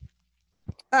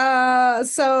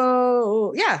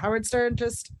 So yeah, Howard Stern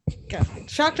just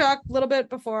shock jock a little bit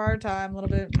before our time, a little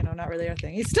bit, not really our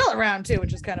thing. He's still around too,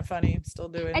 which is kind of funny. Still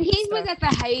doing. And he was at the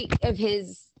height of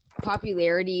his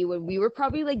popularity when we were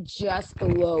probably like just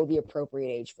below the appropriate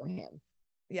age for him.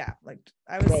 Yeah, like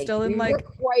I was still in like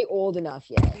quite old enough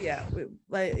yet. Yeah,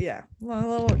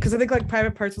 well, because I think like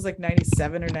Private Parts was like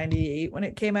 97 or 98 when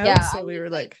it came out. Yeah, so we were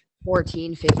like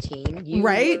 14, 15. You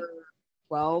right?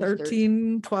 12,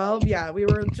 13, 12. Yeah, we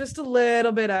were just a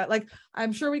little bit like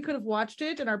I'm sure we could have watched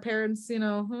it and our parents,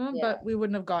 but we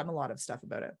wouldn't have gotten a lot of stuff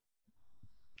about it.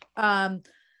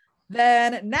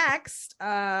 Then next,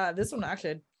 this one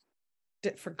actually I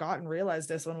forgot and realized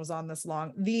this one was on this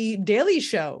long. The Daily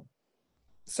Show.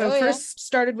 So first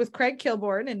started with Craig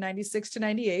Kilborn in 96 to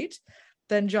 98.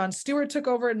 Then Jon Stewart took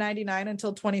over in 99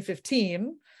 until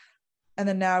 2015. And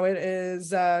then now it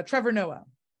is Trevor Noah.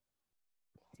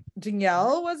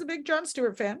 Danielle was a big Jon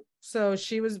Stewart fan. So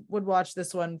she would watch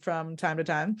this one from time to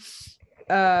time.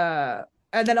 And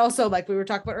then also, like we were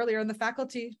talking about earlier in The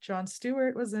Faculty, Jon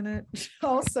Stewart was in it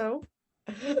also.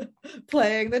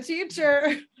 Playing the teacher,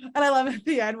 and I love at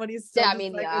the end when he's got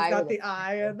the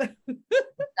eye and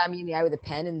stab me in the eye with a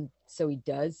pen, and so he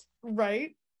does.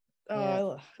 Right.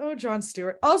 Oh, Jon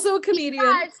Stewart, also a comedian.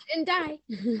 And die.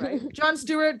 Right. Jon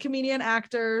Stewart, comedian,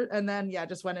 actor, and then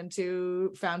just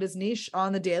found his niche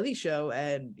on the Daily Show,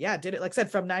 and did it. Like I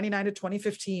said, from 99 to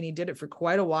 2015, he did it for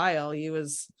quite a while. He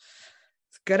was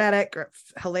good at it,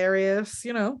 hilarious,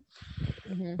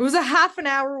 It was a half an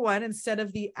hour one instead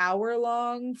of the hour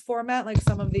long format like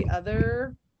some of the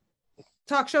other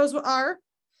talk shows are.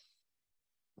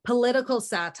 Political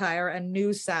satire and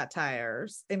news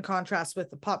satires in contrast with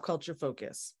the pop culture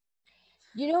focus.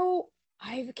 I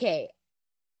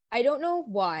don't know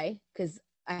why, because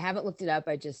I haven't looked it up.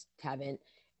 I just haven't.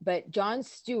 But Jon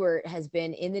Stewart has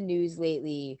been in the news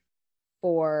lately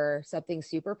for something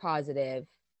super positive,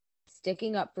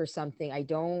 sticking up for something. I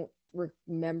don't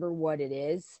remember what it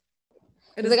is.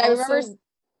 It is like also,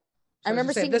 I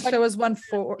remember seeing this show has won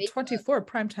 24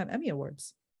 Primetime Emmy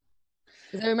Awards.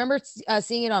 Because I remember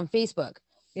seeing it on Facebook.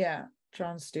 Yeah.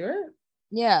 Jon Stewart?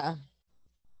 Yeah.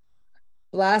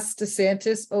 Blast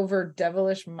DeSantis over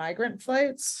devilish migrant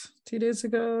flights 2 days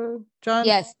ago.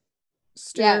 Yes.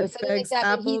 Stewart begs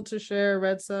Apple to share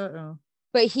Red Sox. Oh.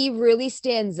 But he really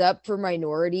stands up for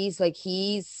minorities. Like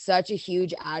he's such a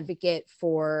huge advocate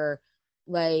for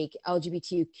like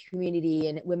LGBT community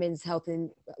and women's health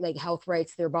and like health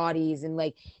rights, their bodies. And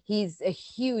like, he's a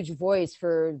huge voice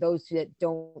for those that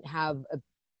don't have a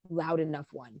loud enough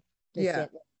one. You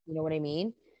know what I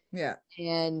mean? Yeah.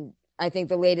 And I think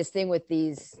the latest thing with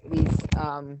these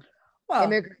immigrants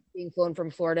being flown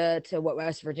from Florida to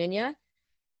West Virginia,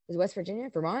 was West Virginia,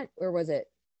 Vermont, or was it?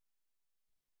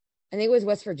 I think it was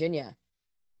West Virginia,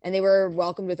 and they were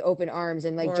welcomed with open arms.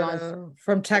 And like John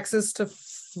from Texas to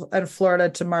Florida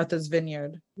to Martha's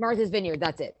Vineyard. Martha's Vineyard,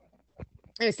 that's it.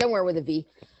 It was somewhere with a V.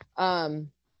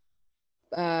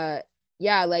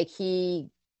 Like he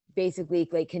basically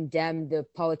like condemned the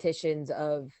politicians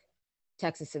of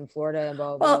Texas and Florida and blah,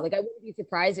 blah, blah. Well, Like I wouldn't be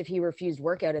surprised if he refused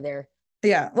work out of there.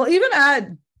 yeah. Well,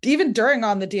 even during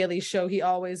on the Daily Show, he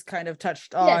always kind of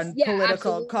touched on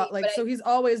political like, so he's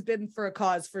always been for a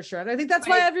cause for sure. And I think that's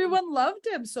why everyone loved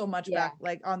him so much back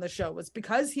like on the show, was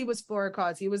because he was for a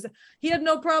cause. He had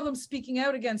no problem speaking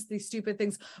out against these stupid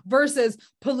things versus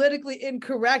politically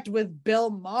incorrect with Bill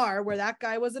Maher, where that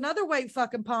guy was another white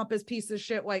fucking pompous piece of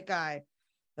shit white guy.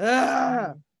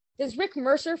 Ugh. Does Rick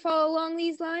Mercer follow along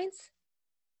these lines?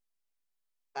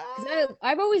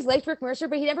 I've always liked Rick Mercer,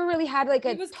 but he never really had like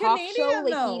a talk show.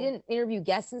 Like he didn't interview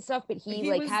guests and stuff, but he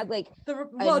like had like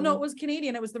no, it was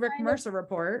Canadian. It was the Rick Mercer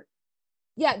Report.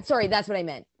 Yeah, sorry, that's what I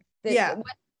meant.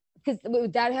 Because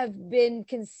would that have been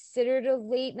considered a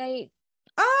late night?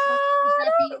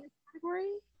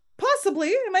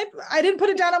 Possibly. I didn't put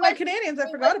it down on my Canadians.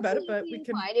 I forgot about it, but we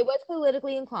can. It was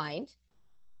politically inclined,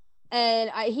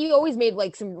 and he always made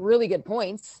like some really good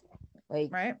points.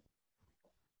 Like right.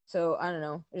 So I don't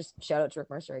know. Just shout out to Rick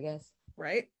Mercer, I guess.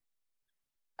 Right.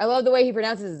 I love the way he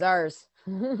pronounces his R's.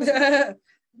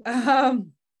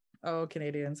 Oh,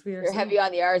 Canadians, they're heavy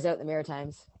on the R's out in the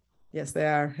Maritimes. Yes, they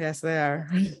are. Yes, they are.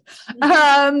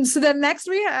 So then next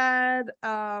we had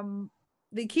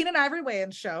the Keenan Ivory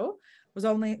Wayans show. Was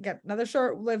only another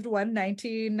short-lived one,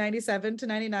 1997 to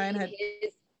 99. Had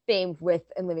his fame with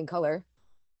In Living Color.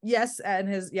 Yes, and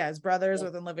his brothers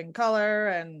with In Living Color,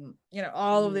 and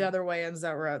all of the other Wayans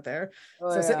that were out there.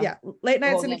 Late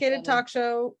night syndicated talk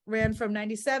show, ran from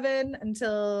 97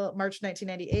 until March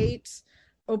 1998.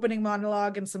 Opening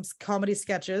monologue and some comedy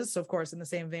sketches. So of course, in the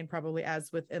same vein, probably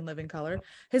as with In Living Color.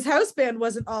 His house band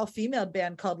was an all-female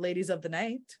band called Ladies of the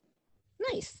Night.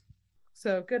 Nice.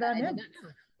 So good on him.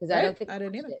 Because I don't think I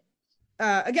didn't either.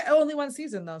 Again, only one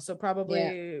season though, so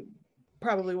probably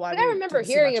why. But I remember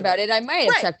hearing about it. I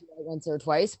might have checked it out once or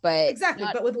twice, but exactly.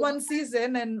 But with one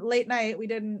season and late night, we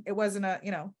didn't. It wasn't a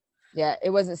Yeah, it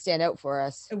wasn't stand out for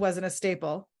us. It wasn't a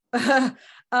staple. The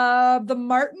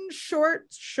Martin Short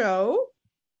Show.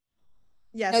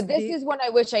 Yes, now, this is one I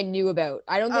wish I knew about.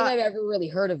 I don't think I've ever really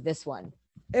heard of this one.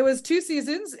 It was 2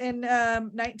 seasons in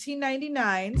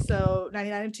 1999, so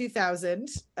 99 and 2000.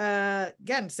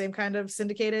 Again, same kind of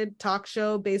syndicated talk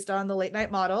show based on the late night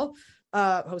model,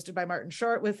 hosted by Martin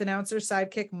Short with announcer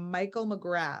sidekick Michael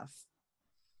McGrath.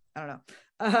 I don't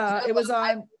know. It was on.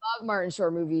 I love Martin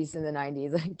Short movies in the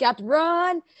 90s. Like Captain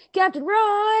Ron, Captain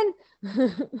Ron.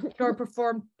 Short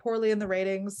performed poorly in the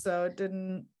ratings, so it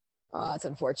didn't. Oh, it's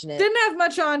unfortunate. Didn't have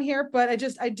much on here, but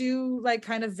I do like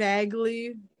kind of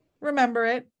vaguely remember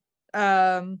it.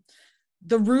 The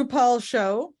RuPaul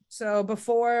show. So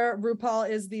before RuPaul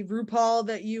is the RuPaul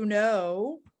that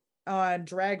on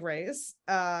Drag Race,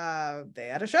 they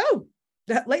had a show,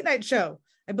 that late night show.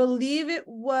 I believe it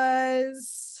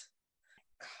was,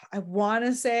 I want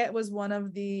to say it was one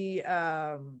of the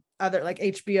other like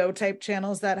HBO type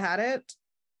channels that had it.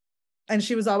 And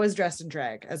she was always dressed in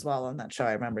drag as well on that show.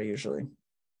 I remember usually.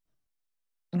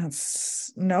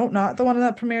 That's not the one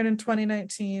that premiered in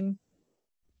 2019.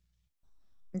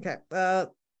 Okay.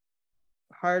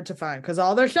 Hard to find because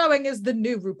all they're showing is the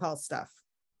new RuPaul stuff.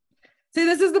 See,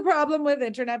 this is the problem with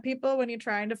internet people. When you're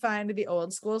trying to find the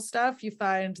old school stuff, you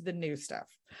find the new stuff.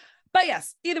 But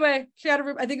yes, either way, she had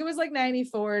I think it was like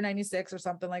 94, 96 or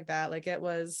something like that. Like it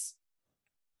was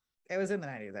in the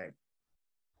 90s.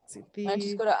 Why don't you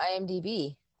just go to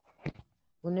IMDb?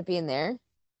 Wouldn't it be in there?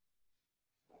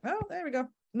 Oh, there we go.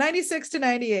 96 to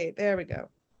 98. There we go.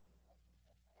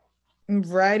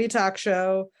 Variety talk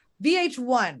show.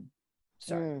 VH1.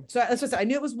 Sorry. So that's what I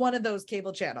knew it was one of those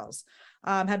cable channels.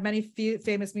 Had many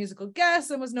famous musical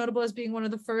guests and was notable as being one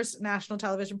of the first national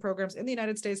television programs in the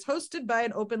United States hosted by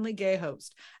an openly gay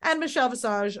host. And Michelle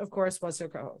Visage, of course, was her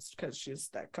co-host because she's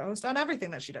that co-host on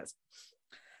everything that she does.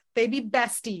 They be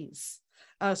besties.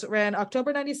 So it ran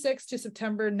October 96 to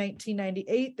September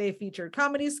 1998. They featured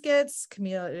comedy skits,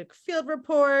 comedic field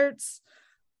reports.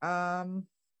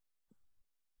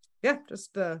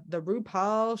 Just the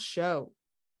RuPaul show.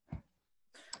 I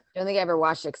don't think I ever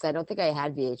watched it because I don't think I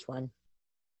had VH1.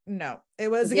 No, it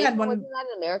was again wasn't that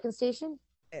an American station?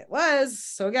 It was.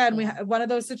 So again, we had one of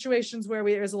those situations where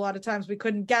there's a lot of times we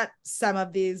couldn't get some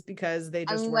of these because they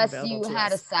just weren't available. Unless you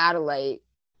had a satellite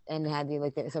and had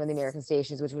some of the American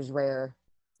stations, which was rare.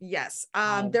 Yes.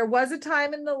 There was a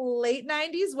time in the late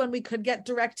 90s when we could get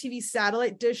DirecTV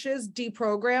satellite dishes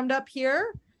deprogrammed up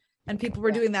here, and people were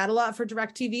doing that a lot for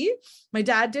DirecTV. My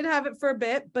dad did have it for a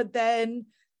bit, but then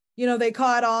they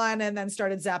caught on and then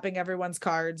started zapping everyone's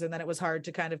cards, and then it was hard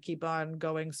to kind of keep on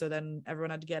going, so then everyone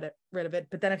had to get rid of it.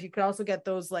 But then if you could also get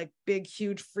those like big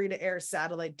huge free to air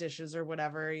satellite dishes or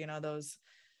whatever, those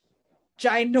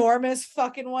ginormous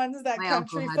fucking ones that My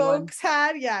country uncle had folks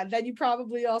had. Yeah, then you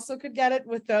probably also could get it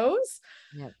with those.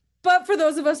 Yep. But for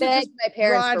those of us with Thank just my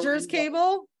parents for Rogers one day.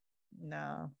 cable,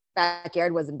 no.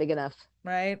 Backyard wasn't big enough.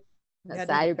 Right? That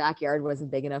side backyard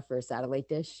wasn't big enough for a satellite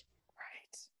dish.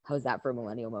 Right. How's that for a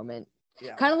millennial moment?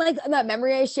 Yeah. Kind of like that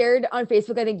memory I shared on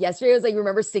Facebook, I think yesterday, was like,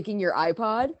 remember syncing your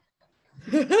iPod?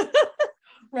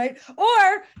 Right.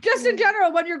 Or just in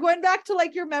general, when you're going back to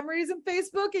like your memories in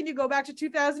Facebook and you go back to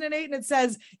 2008 and it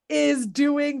says, is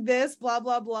doing this, blah,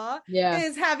 blah, blah. Yeah.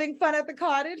 Is having fun at the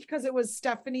cottage because it was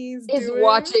Stephanie's Is doing.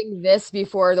 watching this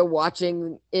before the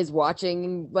watching is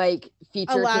watching like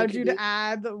feature allowed you to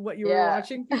add what you were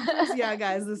watching features. Yeah,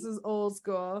 guys, this is old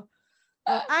school.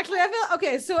 Actually, I feel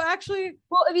okay. So actually,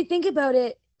 well, if you think about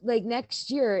it, like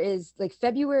next year is like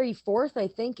February 4th, I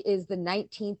think, is the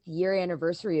 19th year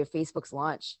anniversary of Facebook's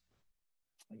launch.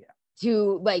 Yeah.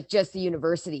 To like just the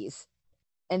universities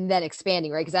and then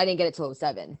expanding, right? Because I didn't get it till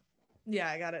 07. Yeah,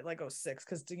 I got it like 06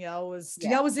 because Danielle was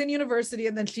in university,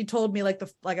 and then she told me like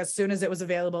as soon as it was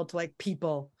available to like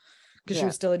people, because she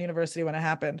was still in university when it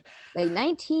happened. Like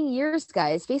 19 years,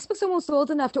 guys. Facebook's almost old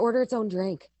enough to order its own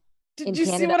drink. Did you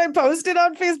see what I posted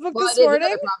on Facebook this morning?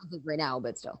 Other provinces right now,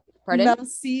 but still. Pardon? Mel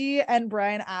C and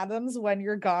Bryan Adams' "When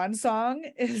You're Gone" song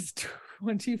is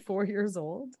 24 years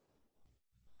old.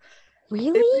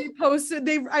 Really?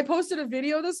 I posted a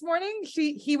video this morning.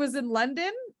 He was in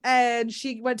London and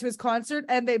she went to his concert,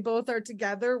 and they both are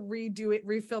together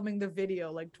refilming the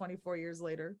video like 24 years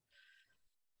later.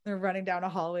 They're running down a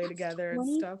hallway together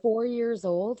and stuff. 24 years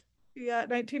old? Yeah,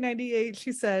 1998,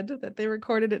 she said that they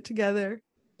recorded it together.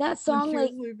 That song,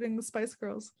 like, was leaving the Spice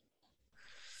Girls.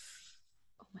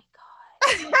 Oh my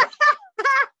God.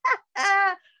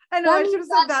 I know, I should have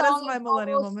said that as my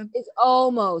millennial moment. It's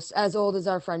almost as old as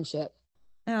our friendship.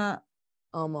 Yeah.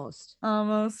 Almost.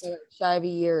 Like shy of a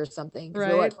year or something.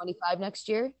 Right. We're what, 25 next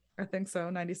year? I think so.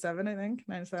 97, I think.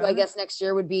 97. So I guess next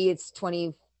year would be it's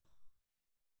 20.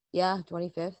 Yeah,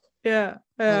 25th. Yeah.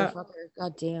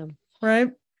 God damn. Right.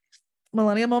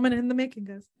 Millennial moment in the making,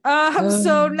 guys.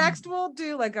 So next we'll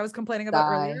do, like I was complaining about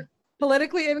earlier,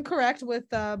 politically incorrect with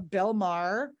Bill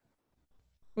Maher.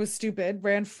 Was stupid.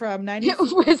 Ran from 93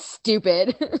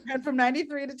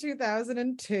 to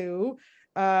 2002.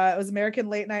 It was American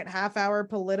late night half-hour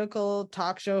political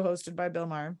talk show hosted by Bill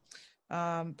Maher.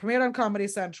 Premiered on Comedy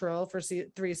Central for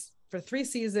three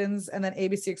seasons, and then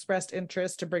ABC expressed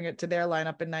interest to bring it to their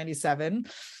lineup in 97.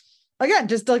 Again,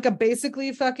 just like a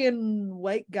basically fucking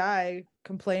white guy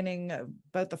complaining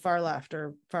about the far left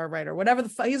or far right or whatever.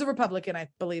 He's a Republican, I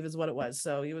believe, is what it was.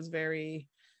 So he was very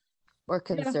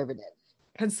conservative.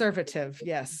 Conservative,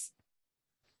 yes.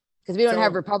 Because we don't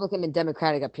have Republican and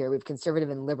Democratic up here. We have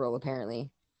conservative and liberal, apparently.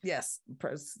 Yes.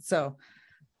 So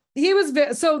he was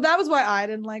so that was why I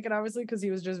didn't like it, obviously, because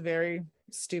he was just very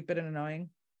stupid and annoying.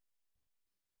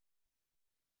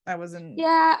 I wasn't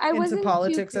into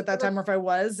politics at that time, or if I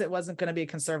was, it wasn't going to be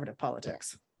conservative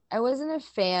politics. I wasn't a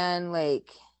fan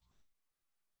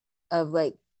of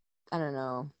I don't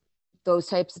know, those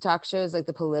types of talk shows, like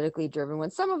the politically driven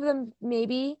ones. Some of them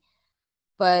maybe,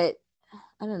 but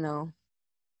I don't know.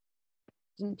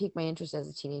 Didn't pique my interest as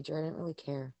a teenager. I didn't really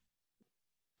care.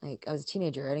 Like, I was a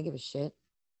teenager. I didn't give a shit.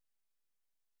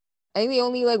 I think the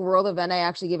only world event I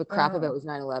actually gave a crap about was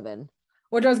 9/11.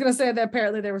 Which I was going to say that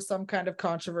apparently there was some kind of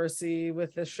controversy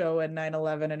with the show at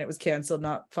 9/11 and it was canceled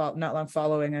not long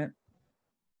following it.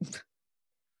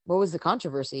 What was the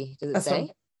controversy? Does it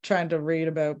say? Trying to read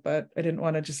about, but I didn't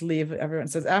want to just leave. Everyone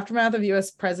says, aftermath of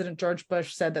U.S. President George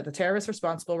Bush said that the terrorists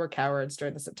responsible were cowards.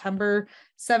 During the September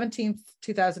 17th,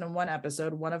 2001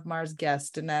 episode, one of Maher's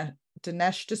guests,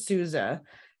 Dinesh D'Souza,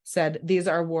 said, "These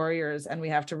are warriors, and we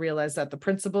have to realize that the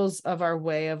principles of our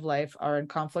way of life are in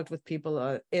conflict with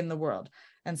people in the world."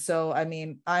 And so, I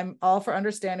mean, I'm all for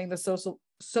understanding the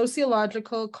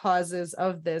sociological causes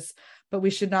of this, but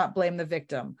we should not blame the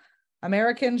victim.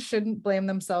 Americans shouldn't blame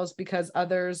themselves because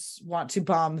others want to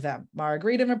bomb them. Maher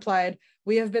agreed and replied,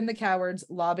 "We have been the cowards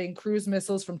lobbing cruise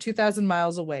missiles from 2,000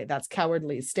 miles away. That's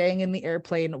cowardly. Staying in the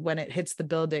airplane when it hits the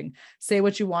building. Say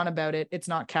what you want about it. It's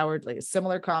not cowardly."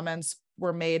 Similar comments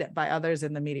were made by others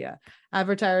in the media.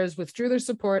 Advertisers withdrew their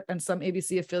support, and some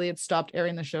ABC affiliates stopped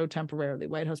airing the show temporarily.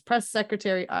 White House Press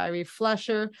Secretary Ari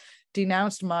Fleischer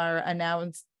denounced Maher,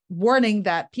 warning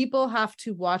that people have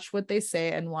to watch what they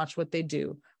say and watch what they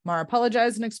do. Maher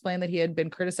apologized and explained that he had been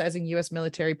criticizing U.S.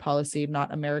 military policy,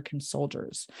 not American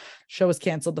soldiers. Show was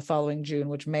canceled the following June,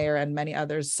 which Maher and many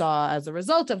others saw as a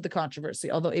result of the controversy.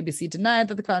 Although ABC denied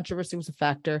that the controversy was a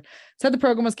factor, said the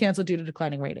program was canceled due to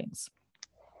declining ratings.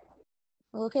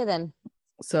 Well, okay then.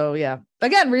 So yeah,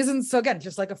 again, reasons. So again,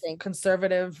 just like a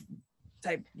conservative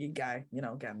type guy,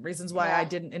 again, reasons why I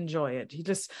didn't enjoy it.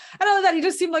 I don't know that he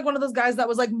just seemed like one of those guys that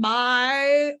was like,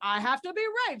 I have to be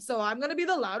right, so I'm going to be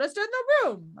the loudest in the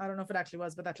room. I don't know if it actually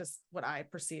was, but that's just what I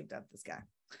perceived of this guy.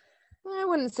 I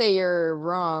wouldn't say you're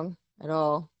wrong at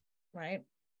all. Right.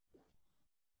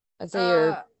 I'd say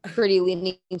you're pretty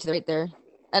leaning to the right there.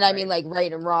 And I mean like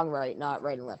right and wrong, right, not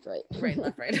right and left, right. Right and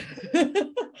left, right.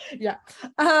 Yeah.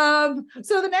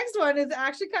 So the next one is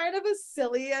actually kind of a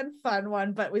silly and fun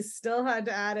one, but we still had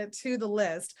to add it to the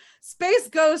list. Space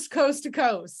Ghost Coast to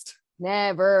Coast.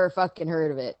 Never fucking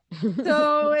heard of it.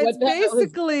 So it's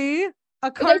basically a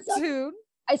cartoon.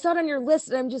 I saw it on your list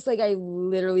and I'm just like, I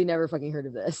literally never fucking heard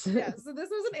of this. Yeah, so this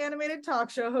was an animated talk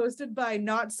show hosted by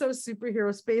not so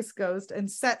superhero Space Ghost and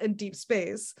set in deep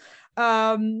space.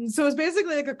 So it's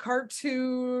basically like a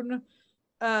cartoon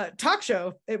talk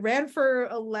show. It ran for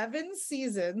 11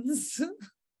 seasons,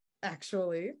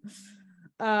 actually. It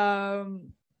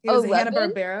was a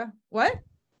Hanna-Barbera. What?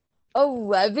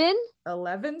 11?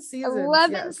 11 seasons.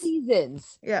 11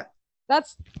 seasons. Yeah.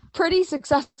 That's pretty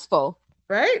successful.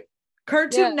 Right?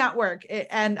 Cartoon Network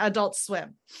and Adult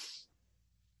Swim.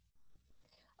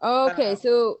 Okay,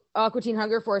 so Aqua Teen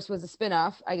Hunger Force was a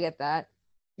spinoff. I get that.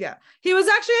 Yeah, he was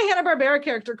actually a Hanna-Barbera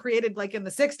character created like in the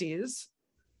 60s.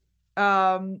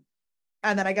 And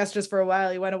then I guess just for a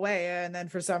while he went away, and then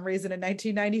for some reason in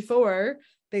 1994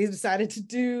 they decided to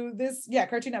do this.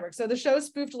 Cartoon Network. So the show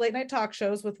spoofed late night talk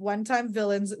shows with one-time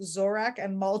villains Zorak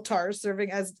and Moltar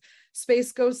serving as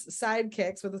Space Ghost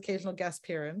sidekicks with occasional guest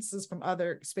appearances from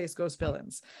other Space Ghost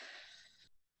villains.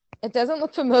 It doesn't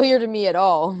look familiar to me at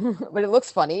all, but it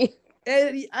looks funny.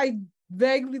 I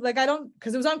vaguely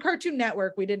because it was on Cartoon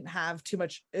Network, we didn't have too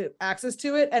much access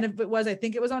to it, and if it was, I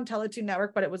think it was on Teletoon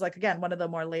Network, but it was like, again, one of the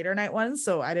more later night ones,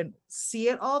 so I didn't see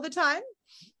it all the time.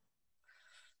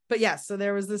 But yeah, so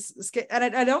there was this skit, and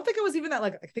I don't think it was even that,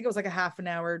 like, I think it was like a half an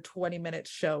hour, 20-minute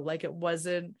show. Like, it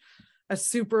wasn't a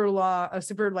super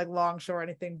long show or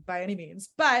anything by any means,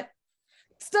 but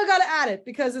still got to add it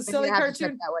because it's silly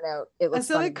cartoon. That one out. It looks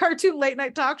silly cartoon late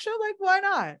night talk show. Like, why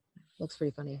not? Looks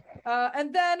pretty funny.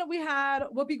 And then we had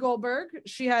Whoopi Goldberg.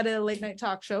 She had a late night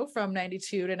talk show from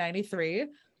 92 to 93.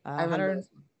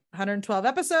 112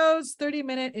 episodes,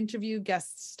 30-minute interview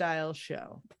guest style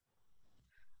show.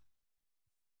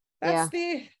 That's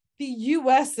the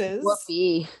US's.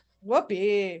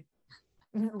 Whoopi.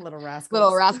 Little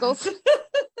rascals.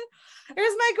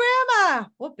 Here's my grandma.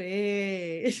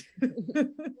 Whoopi. Is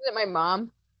it my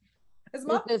mom?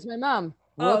 It's my mom.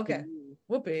 Oh, okay.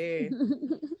 Whoopi.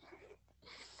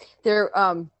 There,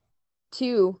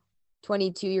 two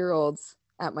 22-year-olds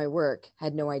at my work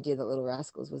had no idea that Little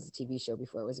Rascals was a TV show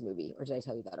before it was a movie. Or did I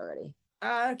tell you that already?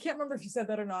 I can't remember if you said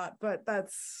that or not, but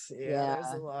that's there's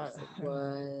a lot.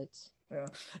 What? Yeah.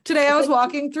 Today I was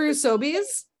walking through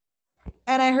Sobeys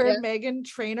and I heard Meghan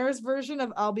Trainor's version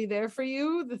of I'll Be There For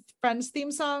You, the Friends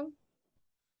theme song.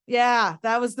 Yeah,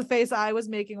 that was the face I was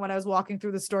making when I was walking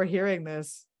through the store hearing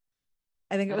this.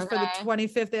 I think it was for the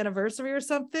 25th anniversary or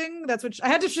something. That's what I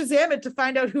had to Shazam it to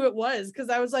find out who it was, because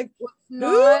I was like, who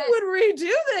would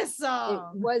redo this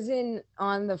song? It wasn't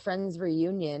on the Friends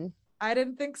reunion. I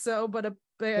didn't think so, but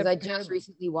because I just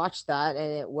recently watched that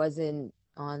and it wasn't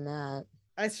on that.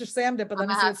 I Shazammed it, but let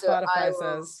me see what Spotify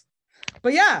says.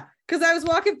 But yeah, because I was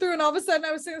walking through and all of a sudden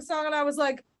I was singing a song and I was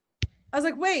like,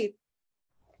 wait,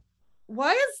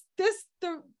 why is this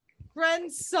the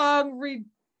Friends song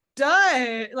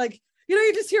redone? Like,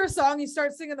 you just hear a song, you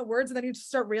start singing the words, and then you just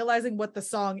start realizing what the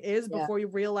song is before you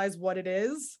realize what it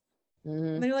is. Mm-hmm.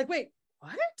 And then you're like, wait,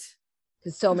 what?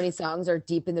 Because so many songs are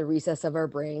deep in the recess of our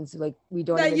brains. Like, we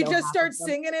don't even know. You just start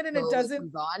singing it and it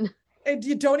doesn't, and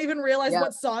you don't even realize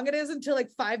what song it is until like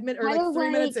 5 minutes or like 3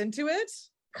 minutes into it.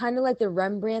 Kind of like the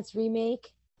Rembrandts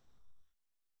remake.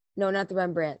 No, not the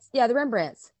Rembrandts. Yeah, the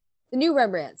Rembrandts. The new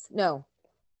Rembrandts. No.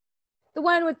 The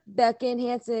one with Beckin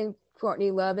Hansen,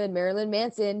 Courtney Love, and Marilyn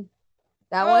Manson.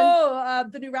 That one? Oh,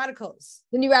 the New Radicals.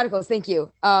 The New Radicals, thank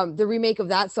you. The remake of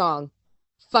that song.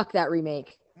 Fuck that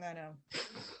remake. I know.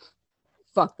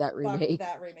 Fuck that remake.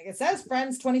 It says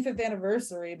Friends 25th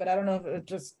anniversary, but I don't know if it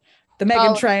just the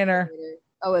Meghan Trainor.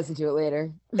 I'll listen to it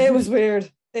later. It was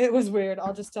weird.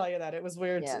 I'll just tell you that it was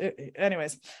weird. Yeah.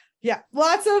 Anyways, yeah,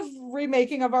 lots of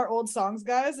remaking of our old songs,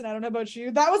 guys. And I don't know about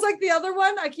you. That was like the other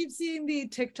one. I keep seeing the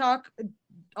TikTok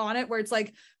on it where it's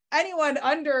like, anyone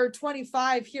under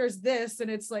 25 hears this, and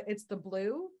it's like, it's the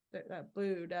Blue, that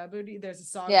Blue, there's a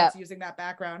song that's using that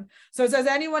background. So it says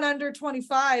anyone under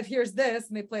 25 hears this,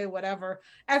 and they play whatever.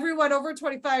 Everyone over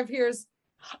 25 hears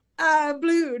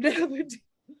Blue,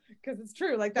 because it's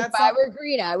true. Like, that's if I were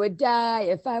green, I would die.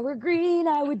 If I were green,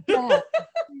 I would die.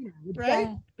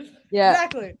 Right? Yeah,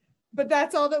 exactly. But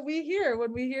that's all that we hear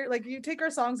when we hear, like, you take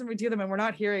our songs and we do them and we're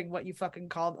not hearing what you fucking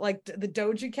called, like the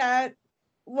Doja Cat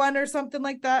one or something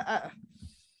like that.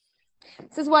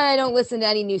 This is why I don't listen to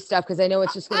any new stuff, because I know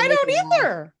it's just going to I make don't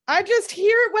either. I just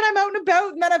hear it when I'm out and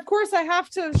about, and then of course I have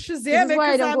to Shazam it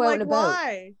because I'm like,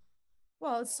 why?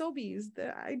 Well, it's Sobeys.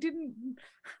 I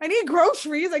need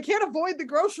groceries. I can't avoid the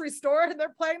grocery store, and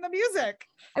they're playing the music.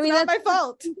 I mean, that's not my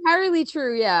fault. Entirely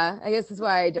true. Yeah, I guess that's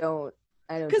why I don't.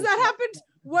 Because that happened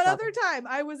one other time.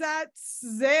 I was at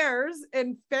Zares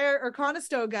in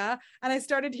Conestoga, and I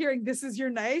started hearing "This Is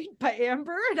Your Night" by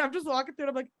Amber, and I'm just walking through, and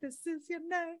I'm like, "This is your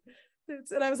night,"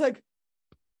 and I was like,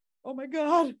 "Oh my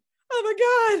god,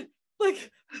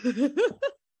 like."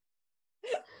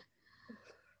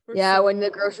 Yeah, when the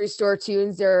grocery store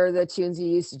tunes are the tunes you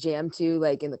used to jam to,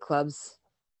 like in the clubs.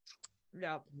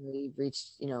 Yeah, we've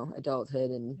reached,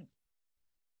 adulthood, and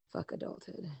fuck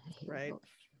adulthood. Right, adulthood.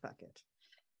 Fuck it.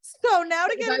 So now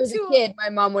to get into, I was a kid, my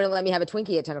mom wouldn't let me have a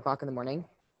Twinkie at 10 o'clock in the morning.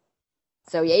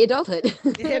 So yay, adulthood.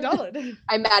 Yay, adulthood.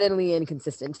 I'm maddeningly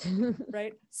inconsistent.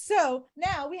 Right. So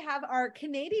now we have our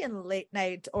Canadian late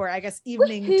night, or I guess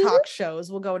evening talk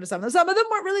shows. We'll go into some of them. Some of them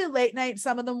weren't really late night.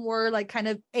 Some of them were like kind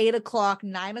of 8 o'clock,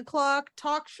 9 o'clock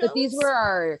talk shows. But these were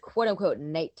our quote unquote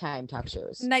nighttime talk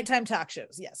shows. Nighttime talk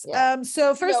shows. Yes. Yeah.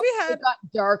 So first we had, it got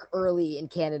dark early in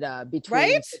Canada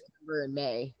between September and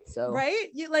May. So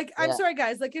I'm sorry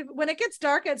guys, like when it gets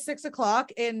dark at 6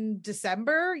 o'clock in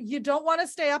December, you don't want to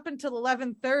stay up until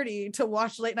 11:30 to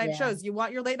watch late night shows. You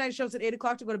want your late night shows at 8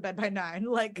 o'clock to go to bed by 9.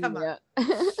 Like, come on.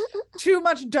 Too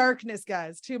much darkness,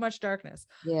 guys. Too much darkness.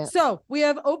 Yeah. So we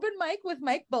have Open Mic with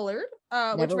Mike Bullard,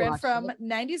 which ran from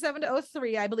 97 to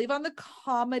 03, I believe, on the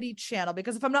Comedy Channel,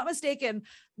 because if I'm not mistaken,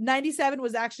 97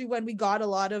 was actually when we got a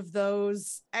lot of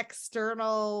those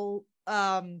external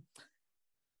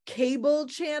cable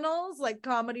channels like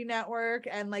Comedy Network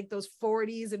and like those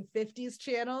 40s and 50s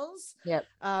channels. Yep.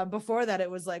 Before that, it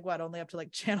was like only up to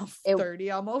like channel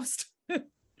 30 almost.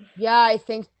 Yeah, I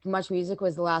think Much Music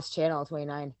was the last channel,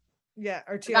 29. Yeah,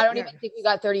 or I don't even think we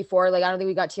got 34. Like, I don't think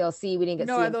we got TLC. We didn't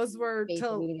get CMC, those were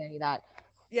till we didn't get any of that.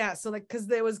 Yeah, so like because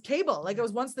there was cable, like it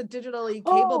was once the digitally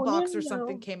cable box or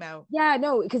something came out. Yeah,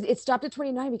 no, because it stopped at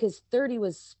 29 because 30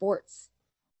 was sports.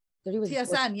 30 was TSN,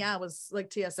 sports. yeah, it was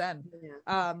like TSN.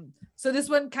 Yeah. So this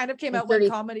one kind of came out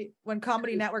when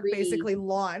Comedy Network basically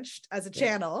launched as a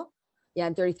channel. Yeah,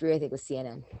 and 33 I think was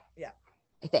CNN. Yeah.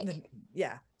 I think.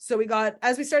 Yeah. So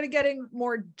as we started getting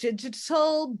more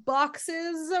digital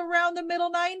boxes around the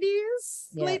middle 90s,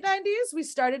 late 90s, we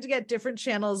started to get different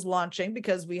channels launching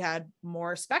because we had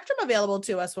more spectrum available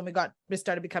to us when we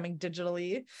started becoming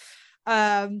digitally.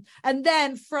 And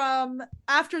then from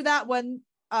after that one,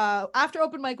 after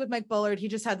Open Mic with Mike Bullard, he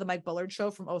just had the Mike Bullard Show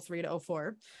from 03 to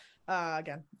 04.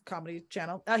 Again, Comedy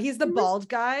Channel. He's the bald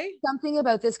guy. Something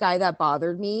about this guy that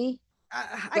bothered me.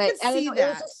 I can see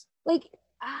that.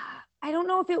 I don't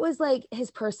know if it was like his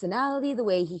personality, the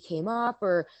way he came up,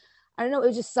 or I don't know. It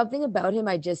was just something about him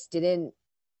I just didn't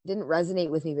resonate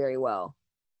with me very well.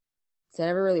 So I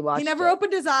never really watched it. He never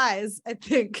opened his eyes, I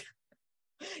think.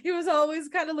 He was always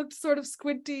kind of looked sort of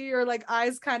squinty or like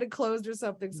eyes kind of closed or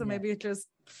something. So maybe it just,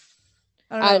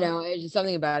 I don't know. It's just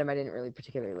something about him I didn't really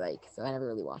particularly like. So I never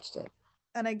really watched it.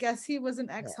 And I guess he was an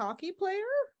ex-hockey player.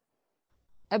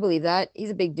 I believe that.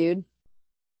 He's a big dude.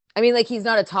 I mean, like, he's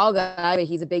not a tall guy, but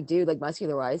he's a big dude, like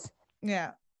muscular wise.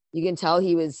 Yeah. You can tell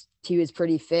he was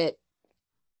pretty fit.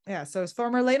 Yeah. So his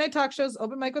former late night talk shows,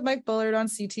 Open Mic with Mike Bullard on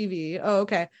CTV. Oh,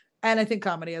 okay. And I think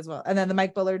comedy as well. And then the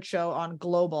Mike Bullard Show on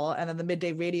Global, and then the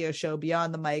midday radio show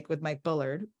Beyond the Mic with Mike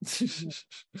Bullard.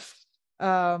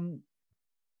 Yeah,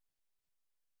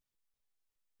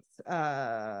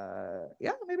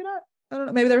 maybe not. I don't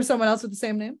know. Maybe there was someone else with the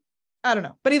same name. I don't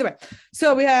know. But either way.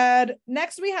 So we had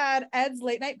Ed's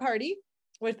Late Night Party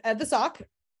with Ed the Sock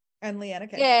and Leanna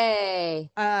K. Yay.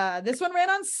 This one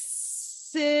ran on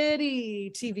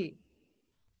City TV.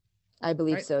 I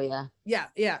believe so, yeah.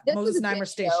 Yeah. Moses Neimer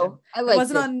Station. Show. It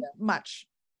wasn't on much.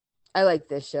 I like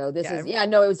this show. It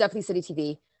was definitely City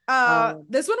TV.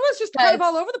 This one was just kind of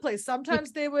all over the place.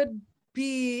 Sometimes they would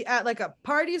be at like a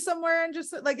party somewhere and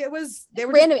just like they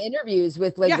were random interviews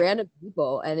with like random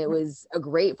people, and it was a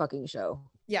great fucking show.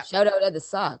 Yeah. Shout out Ed the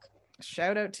Sock.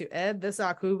 Shout out to Ed the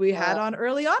Sock, who we had on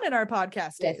early on in our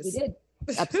podcast days. Yes, we did.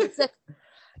 Episode 6.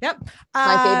 Yep.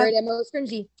 My favorite and most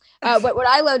cringy. What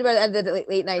I loved about the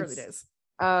late nights,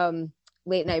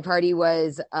 late night party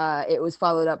was it was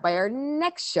followed up by our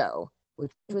next show,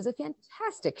 which was a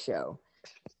fantastic show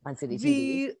on City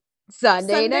TV.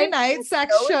 Sunday night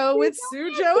sex show with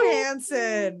Sue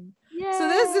Johansson. So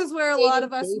this is where a lot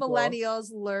of us Staple.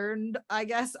 millennials learned, I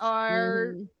guess,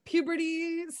 our Mhm.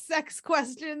 puberty, sex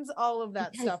questions, all of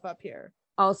that Because stuff up here.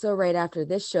 also right after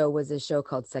this show was a show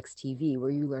called Sex TV where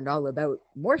you learned all about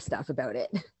more stuff about it.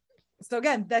 So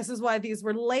again, this is why these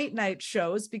were late night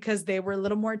shows, because they were a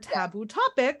little more taboo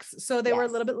topics. So they were a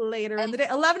little bit later in the day.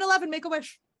 11:11, Make a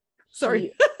Wish.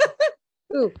 Sorry.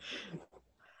 Ooh.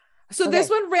 So this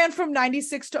one ran from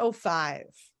 96 to 05.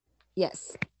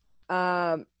 Yes.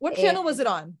 What channel was it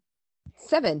on?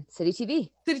 7, City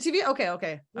TV. City TV? Okay.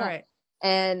 Yeah. All right.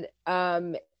 And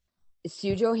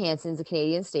Sue Johansson's a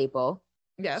Canadian staple.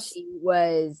 Yes. She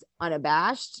was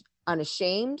unabashed,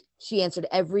 unashamed. She answered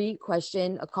every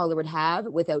question a caller would have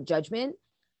without judgment.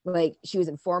 Like, she was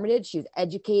informative, she was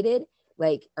educated,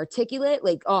 like articulate.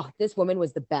 Like, oh, this woman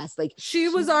was the best. Like, she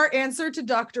was our answer to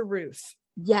Dr. Ruth.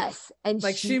 Yes. And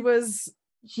like she was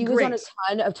on a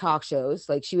ton of talk shows.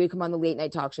 Like, she would come on the late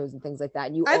night talk shows and things like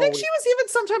that. And I think she was even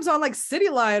sometimes on like City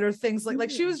Light or things like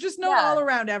she was just known all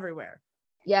around everywhere.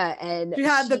 Yeah. And she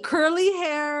had the curly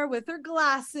hair with her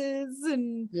glasses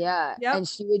and and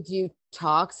she would do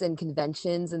talks and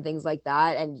conventions and things like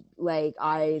that. And like,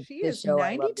 she is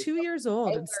 92 years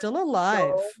old and still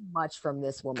alive. So much from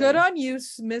this woman. Good on you,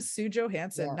 Miss Sue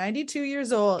Johansson. 92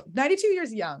 years old, 92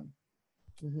 years young.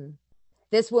 Mm-hmm.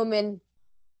 This woman,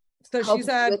 so she's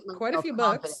had quite a few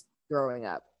books growing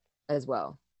up as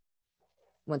well.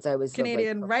 Once I was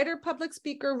Canadian writer, public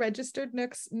speaker, registered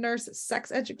nurse,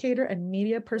 sex educator, and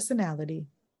media personality.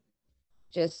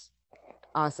 Just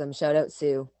awesome. Shout out,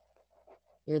 Sue.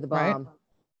 You're the bomb. Right?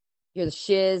 You're the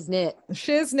shiznit.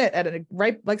 Shiznit at a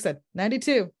like I said,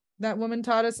 92. That woman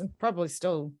taught us, and probably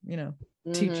still,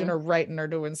 teaching or writing or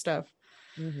doing stuff.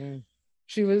 Mm-hmm.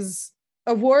 She was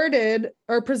awarded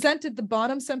or presented the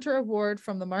Bonham Center Award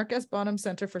from the Mark S. Bonham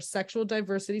Center for Sexual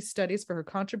Diversity Studies for her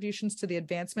contributions to the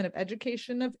advancement of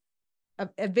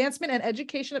advancement and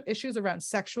education of issues around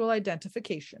sexual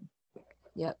identification.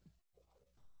 Yep.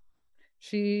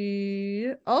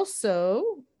 She also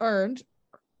earned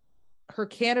her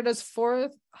Canada's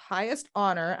 4th highest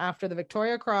honor after the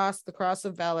Victoria Cross, the Cross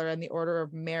of Valor, and the Order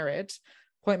of Merit,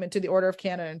 appointment to the Order of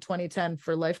Canada in 2010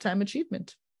 for lifetime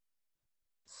achievement.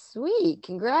 Sweet.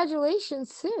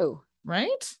 Congratulations, Sue.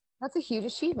 Right? That's a huge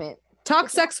achievement.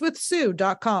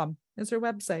 TalkSexWithSue.com is her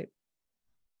website.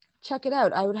 Check it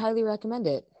out. I would highly recommend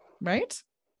it. Right?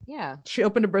 Yeah. She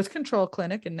opened a birth control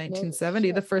clinic in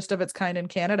 1970, the first of its kind in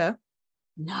Canada.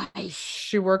 Nice.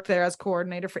 She worked there as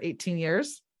coordinator for 18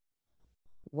 years.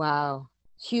 Wow.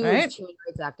 Huge human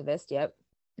rights activist. Yep.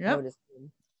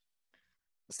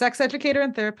 Sex educator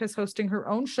and therapist, hosting her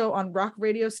own show on rock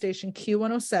radio station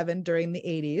Q107 during the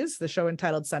 80s. The show,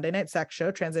 entitled Sunday Night Sex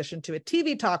Show, transitioned to a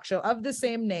TV talk show of the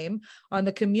same name on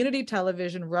the community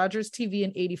television Rogers TV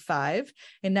in 85.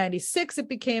 In 96, it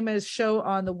became a show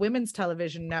on the Women's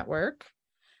Television Network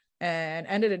and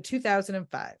ended in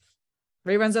 2005.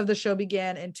 Reruns of the show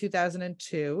began in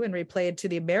 2002 and replayed to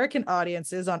the American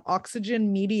audiences on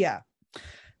Oxygen Media.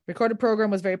 Recorded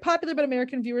program was very popular, but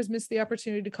American viewers missed the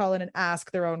opportunity to call in and ask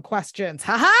their own questions.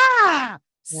 Ha!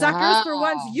 Suckers, for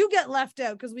once, you get left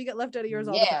out, because we get left out of yours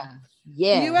all the time.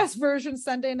 Yeah. The U.S. version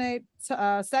Sunday night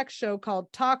sex show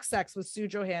called Talk Sex with Sue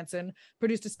Johansson,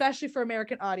 produced especially for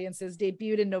American audiences,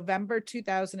 debuted in November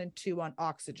 2002 on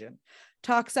Oxygen.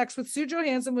 Talk Sex with Sue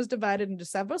Johansson was divided into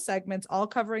several segments, all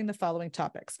covering the following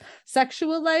topics: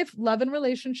 sexual life, love and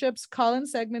relationships. Call-in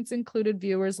segments included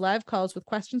viewers' live calls with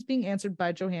questions being answered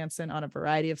by Johansson on a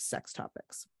variety of sex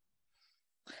topics.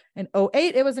 In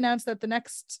 2008, it was announced that the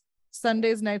next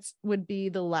Sunday's nights would be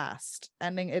the last,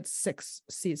 ending its 6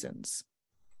 seasons.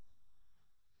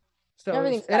 So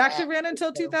it actually ran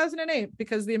until 2008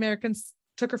 because the Americans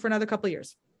took her for another couple of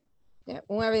years. Yeah,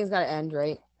 well, everything's got to end,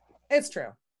 right? It's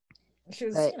true. She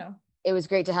was, it was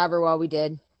great to have her while we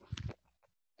did.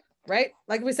 Right?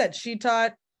 Like we said, she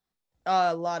taught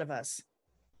a lot of us.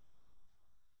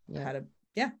 Yeah.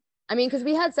 I mean, because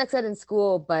we had sex ed in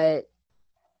school, but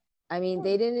I mean,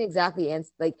 they didn't exactly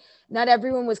answer. Like, not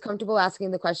everyone was comfortable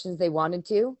asking the questions they wanted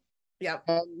to. Yeah.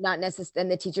 And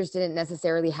and the teachers didn't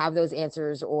necessarily have those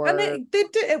answers, or and they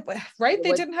did, right?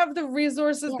 They didn't have the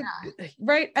resources,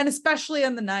 right? And especially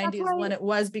in the 90s when it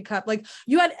was like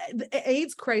you had the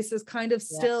AIDS crisis kind of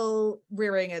still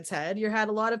rearing its head. You had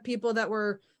a lot of people that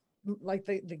were like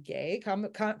the gay kind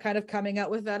of coming out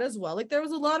with that as well. Like, there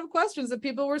was a lot of questions that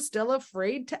people were still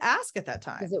afraid to ask at that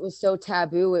time because it was so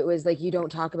taboo. It was like, you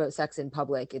don't talk about sex in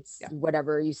public. It's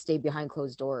whatever, you stay behind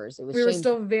closed doors. It was we were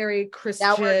still very Christian.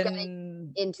 Now we're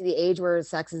getting into the age where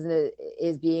sex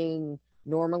is being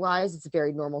normalized. It's a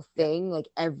very normal thing. Like,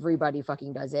 everybody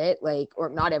fucking does it. Like, or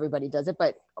not everybody does it,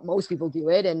 but most people do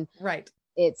it. And right,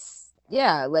 it's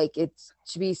Yeah, like it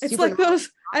should be It's super like those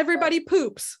everybody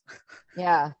poops.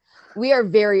 yeah. We are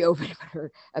very open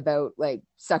about like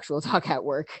sexual talk at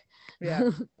work.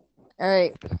 Yeah. All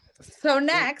right. So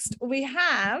next we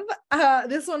have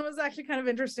this one was actually kind of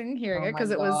interesting hearing Oh it my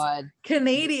because it was God.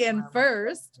 Canadian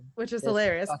first, which is This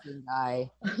hilarious. fucking guy.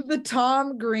 The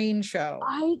Tom Green Show.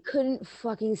 I couldn't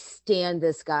fucking stand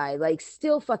this guy. Like,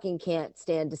 still fucking can't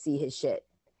stand to see his shit.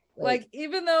 Like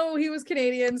even though he was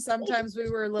Canadian, sometimes we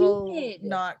were a little stupid.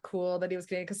 not cool that he was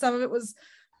Canadian because some of it was,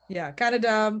 yeah, kind of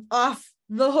dumb. Off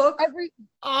the hook.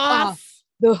 Off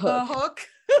the the hook. hook.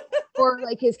 Or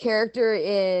like his character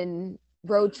in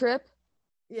Road Trip.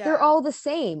 Yeah. They're all the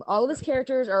same. All of his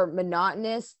characters are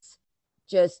monotonous,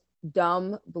 just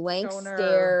dumb, blank Stoner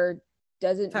stare,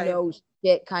 doesn't type. know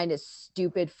shit, kind of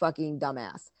stupid fucking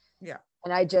dumbass. Yeah.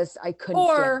 And I couldn't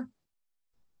Or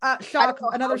shock,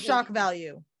 another he- shock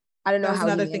value. I don't know That was how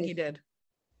another thing he did.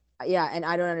 Yeah, and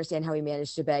I don't understand how he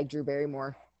managed to bag Drew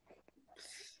Barrymore.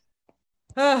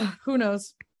 Who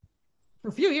knows? For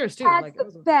a few years too. That's like the it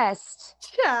was best.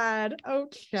 Chad. Oh,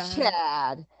 Chad.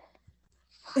 Chad.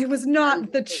 It was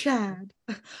not the Chad.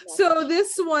 So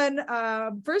this one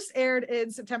first aired in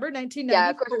September 1994. Yeah,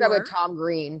 of course, we're talking about Tom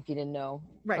Green, if you didn't know.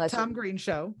 Right, Tom Green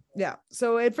Show. Yeah.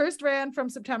 So it first ran from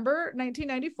September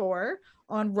 1994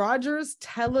 on Rogers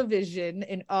Television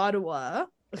in Ottawa,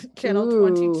 Channel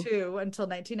 22 until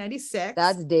 1996.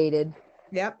 That's dated.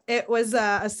 Yep. It was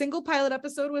a single pilot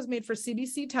episode was made for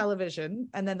CBC television,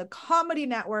 and then the Comedy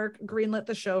Network greenlit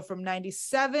the show from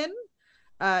 97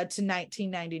 to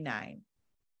 1999.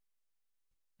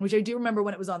 Which I do remember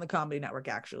when it was on the Comedy Network,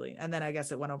 actually. And then I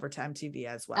guess it went over to MTV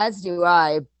as well. As do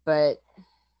I, but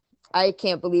I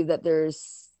can't believe that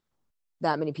there's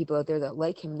that many people out there that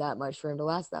like him that much for him to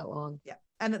last that long. Yeah.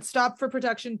 And it stopped for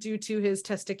production due to his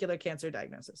testicular cancer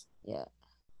diagnosis. Yeah.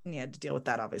 And he had to deal with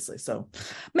that, obviously. So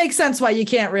makes sense why you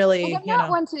can't really, I'm not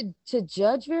one to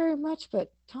judge very much,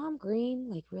 but Tom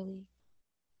Green, like, really?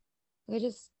 I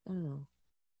don't know.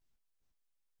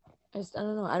 I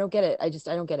don't know. I don't get it. I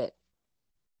don't get it.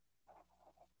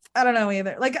 I don't know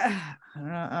either. Like, I don't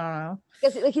know. I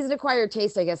guess like he's an acquired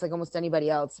taste, I guess, like almost anybody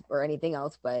else or anything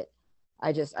else, but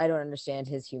I don't understand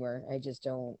his humor. I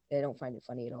don't find it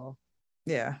funny at all.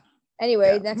 Yeah.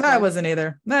 Anyway, yeah. next I wasn't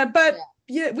either. But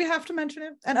yeah, we have to mention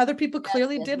it. And other people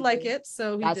clearly did like it.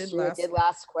 So he did last. It did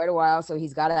last quite a while. So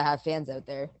he's got to have fans out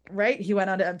there. Right. He went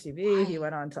on to MTV. He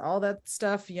went on to all that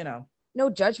stuff, No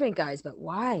judgment, guys, but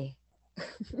why?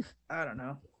 I don't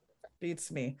know.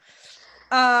 Beats me.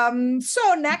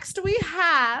 So next we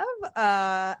have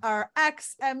our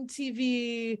ex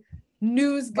MTV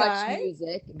news guy. Much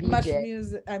music, Much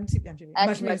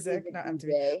music, not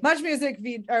MTV. Much music,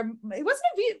 it wasn't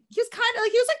a V. He's kind of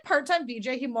like, he was like part-time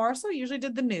VJ. He more so usually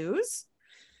did the news.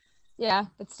 Yeah,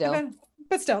 but still.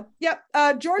 Yep.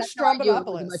 George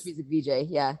Stroumboulopoulos. Much music VJ,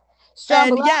 yeah.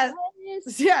 And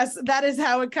yes, that is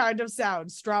how it kind of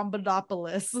sounds.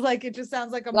 Stroumboulopoulos. Like it just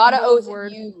sounds like a lot of O's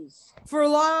word. For a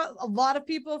lot of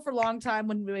people for a long time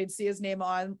when we would see his name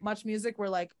on Much Music, we're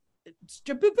like,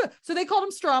 so they called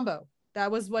him Strombo. That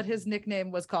was what his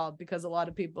nickname was called because a lot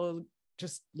of people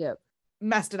just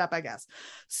messed it up, I guess.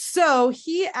 So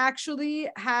he actually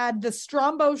had the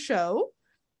Strombo Show,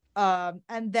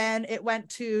 and then it went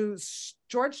to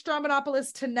George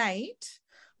Stroumboulopoulos Tonight,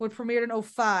 which premiered in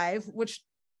 2005,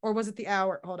 or was it the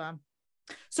Hour? Hold on.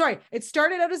 Sorry, it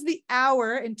started out as the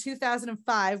Hour in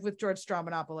 2005 with George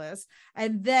Stroumboulopoulos,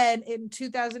 and then in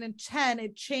 2010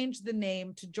 it changed the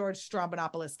name to George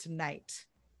Stroumboulopoulos Tonight,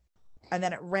 and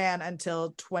then it ran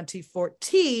until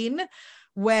 2014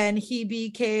 when he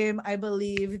became, I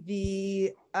believe,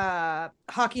 the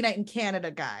Hockey Night in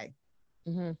Canada guy.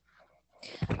 Mm-hmm.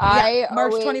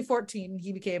 March 2014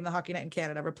 he became the Hockey Night in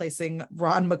Canada, replacing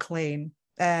Ron McLean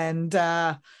and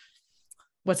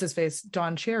what's his face,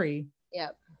 Don Cherry.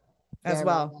 Yep. As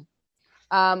well.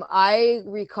 I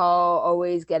recall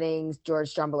always getting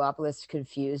George Stroumboulopoulos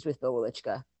confused with Bill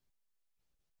Welychka.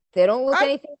 They don't look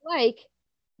anything alike,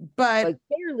 but like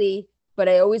barely, but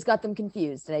I always got them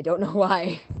confused and I don't know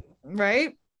why.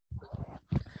 Right.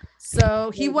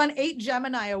 So he won 8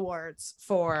 Gemini Awards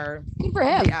for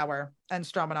him. The Hour and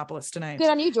Stroumboulopoulos Tonight. Good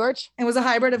on you, George. It was a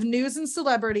hybrid of news and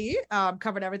celebrity,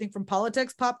 covered everything from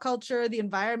politics, pop culture, the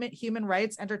environment, human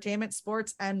rights, entertainment,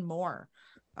 sports, and more.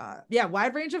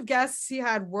 Wide range of guests. He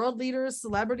had world leaders,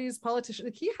 celebrities, politicians.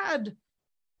 Like, he had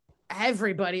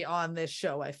everybody on this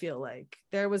show. I feel like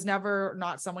there was never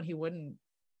not someone he wouldn't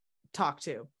talk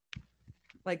to.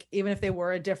 Like, even if they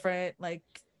were a different, like,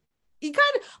 he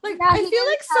kind of like, I feel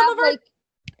like some of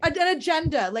our an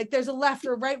agenda. Like there's a left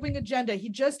or right wing agenda. He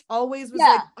just always was Yeah.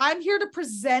 like, I'm here to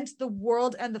present the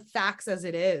world and the facts as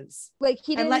it is. Like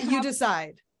he and didn't let have, you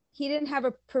decide. He didn't have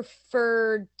a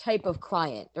preferred type of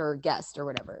client or guest or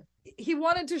whatever. He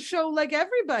wanted to show like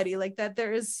everybody like that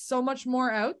there is so much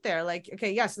more out there. Like,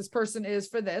 okay, yes, this person is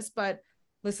for this, but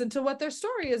listen to what their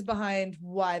story is behind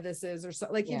why this is, or so.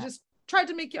 Like he just tried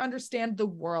to make you understand the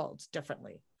world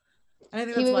differently. And I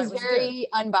think that's he why was it was very good.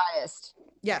 Unbiased.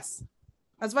 Yes.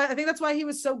 That's why I think that's why he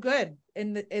was so good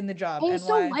in the job. He was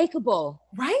so likable.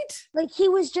 Right? Like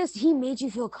he made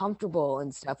you feel comfortable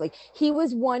and stuff. Like he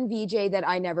was one VJ that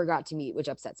I never got to meet, which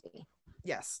upsets me.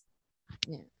 Yes.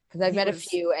 Yeah. Because I've met a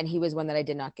few and he was one that I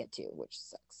did not get to, which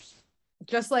sucks.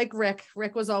 Just like Rick.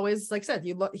 Rick was always, like I said,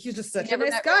 he's just such a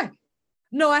nice guy. Rick?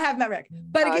 No, I have met Rick.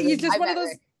 But again, he's just one of those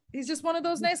Rick. He's just one of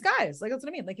those nice guys. Like that's what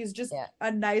I mean. Like he's just a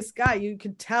nice guy. You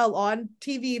can tell on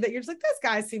TV that you're just like, this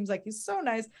guy seems like he's so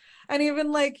nice. And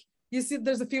even like you see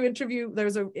there's a few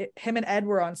him and Ed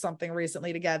were on something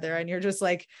recently together, and you're just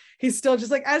like, he's still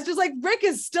just like Rick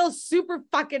is still super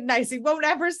fucking nice. He won't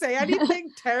ever say anything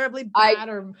terribly bad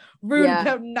or rude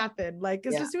about nothing. Like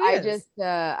it's just who he is.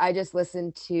 I just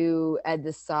listened to Ed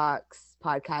the Sox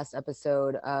podcast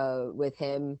episode with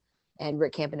him and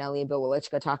Rick Campanelli and Bill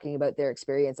Welichka talking about their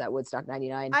experience at Woodstock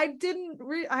 99.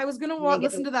 I was gonna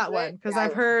listen to that one because I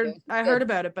heard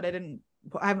about it, but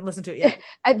I haven't listened to it yet.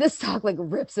 And this talk like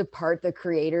rips apart the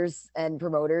creators and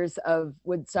promoters of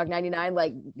Woodstock 99.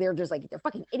 Like they're just like, they're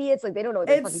fucking idiots. Like they don't know what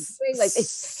they're fucking doing. Like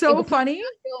it's so funny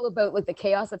about like the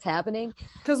chaos that's happening.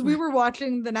 Because we were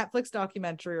watching the Netflix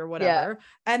documentary or whatever,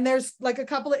 and there's like a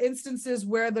couple of instances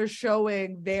where they're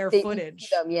showing their footage.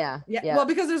 Yeah. Well,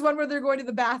 because there's one where they're going to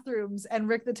the bathrooms and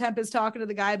Rick the Temp is talking to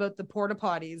the guy about the porta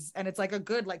potties, and it's like a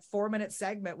good like 4-minute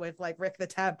segment with like Rick the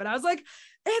Temp, and I was like,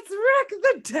 it's Rick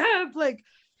the Temp, like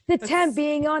the Temp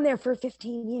being on there for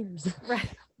 15 years, right?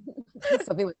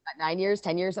 Something like that, 9 years,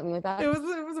 10 years, something like that. It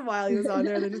was a while he was on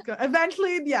there. They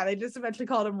just eventually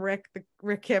called him Rick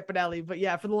Campanelli, but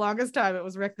yeah, for the longest time it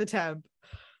was Rick the Temp.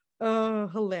 Oh,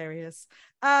 hilarious.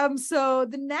 So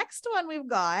the next one we've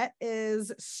got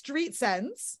is Street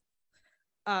Sense.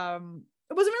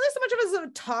 It wasn't really so much of as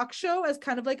a talk show as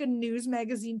kind of like a news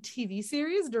magazine TV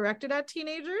series directed at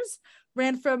teenagers.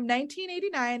 Ran from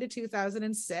 1989 to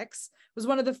 2006. It was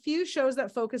one of the few shows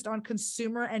that focused on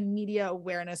consumer and media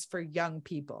awareness for young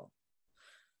people.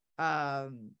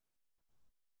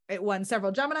 It won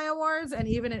several Gemini Awards and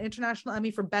even an International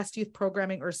Emmy for Best Youth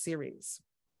Programming or Series.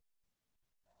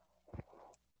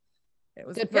 It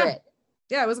was good for it.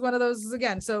 Yeah, it was one of those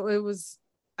again. So it was,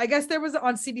 I guess there was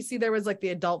on CBC, there was like the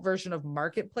adult version of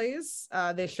Marketplace.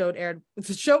 The show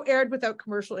aired without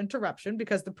commercial interruption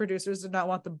because the producers did not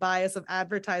want the bias of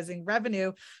advertising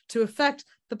revenue to affect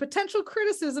the potential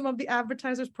criticism of the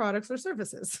advertisers' products or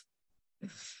services. I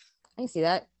can see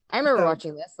that. I remember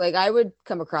watching this. Like I would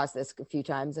come across this a few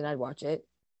times and I'd watch it.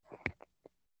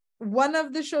 One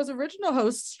of the show's original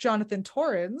hosts, Jonathan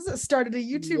Torrens, started a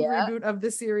YouTube reboot of the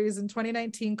series in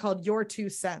 2019 called Your 2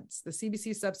 Cents. The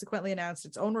CBC subsequently announced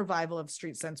its own revival of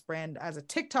Street Sense brand as a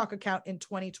TikTok account in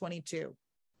 2022.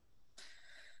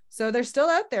 So they're still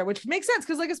out there, which makes sense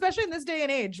because, like, especially in this day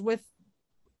and age with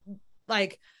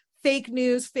like fake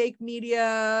news, fake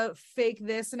media, fake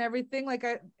this and everything, like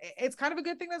it's kind of a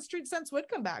good thing that Street Sense would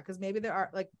come back because maybe there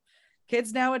are like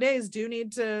kids nowadays do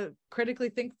need to critically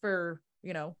think for,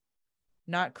 you know,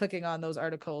 not clicking on those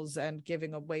articles and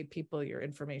giving away people your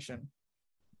information.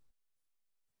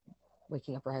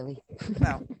 Waking up Riley.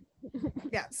 No.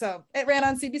 Yeah, so it ran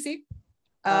on CBC.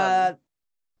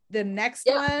 The next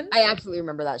one, I absolutely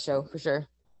remember that show for sure.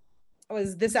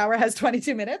 Was This Hour Has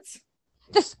 22 Minutes.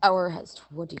 This Hour Has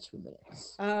 22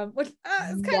 Minutes. Which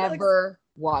is kind of never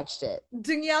watched it.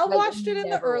 Danielle watched it in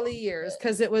the early years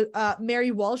because it was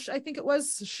Mary Walsh, I think it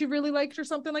was, she really liked or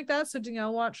something like that, so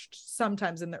Danielle watched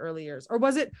sometimes in the early years. Or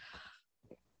was it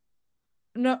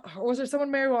or was there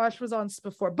someone Mary Walsh was on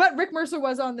before? But Rick Mercer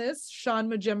was on this, Sean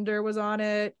Majimder was on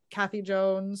it, Kathy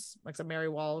Jones, like some Mary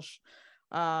Walsh.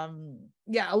 A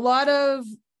lot of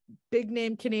big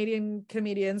name Canadian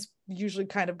comedians usually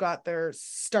kind of got their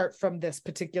start from this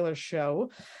particular show.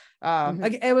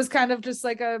 It was kind of just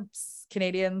like a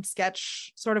Canadian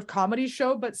sketch sort of comedy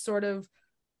show, but sort of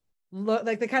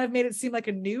like they kind of made it seem like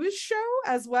a news show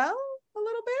as well a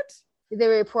little bit. Did they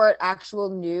report actual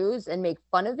news and make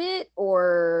fun of it,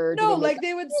 or no? Like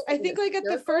they would, I think like at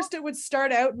the first it would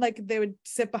start out like they would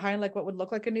sit behind like what would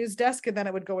look like a news desk, and then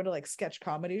it would go into like sketch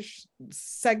comedy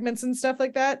segments and stuff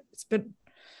like that. But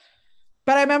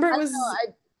I remember it was. I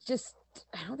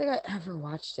don't think I ever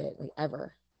watched it, like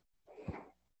ever.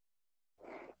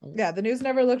 Yeah, the news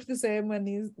never looked the same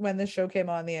when this show came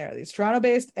on the air. These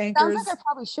Toronto-based Sounds anchors like I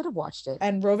probably should have watched it.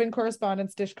 and roving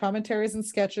correspondents dish commentaries and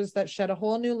sketches that shed a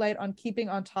whole new light on keeping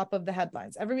on top of the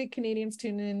headlines. Every week, Canadians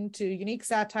tune in to unique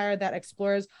satire that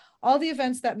explores all the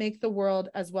events that make the world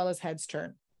as well as heads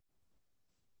turn.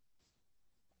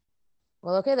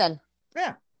 Well, okay then.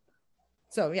 Yeah.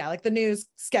 So yeah, like the news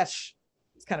sketch.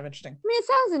 It's kind of interesting. I mean, it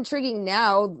sounds intriguing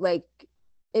now. Like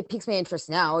it piques my interest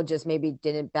now. Just maybe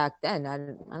didn't back then. I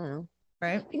don't know.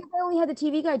 Right. Because I only had the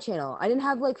TV Guide channel. I didn't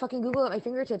have like fucking Google at my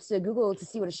fingertips to Google to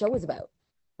see what a show was about.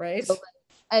 Right. So,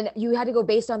 and you had to go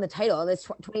based on the title. And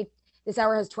this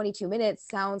hour has 22 minutes.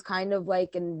 Sounds kind of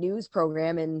like a news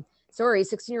program. And sorry,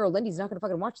 16-year-old Lindy's not gonna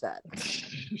fucking watch that.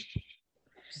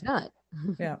 She's not.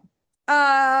 Yeah.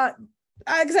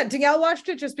 Like I said, Danielle watched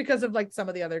it just because of like some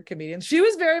of the other comedians. She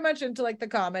was very much into like the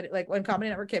comedy, like when Comedy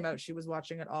Network came out, she was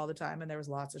watching it all the time, and there was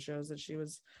lots of shows that she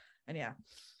was, and yeah,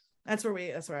 that's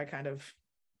where I kind of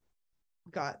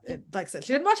got it. Like I said,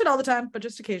 she didn't watch it all the time, but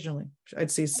just occasionally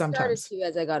I'd see sometimes. I started to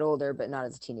as I got older, but not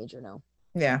as a teenager. No.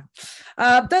 Yeah.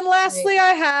 Then lastly,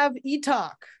 I have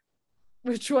E-Talk,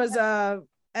 which was a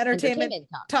entertainment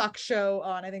talk show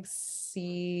on, I think,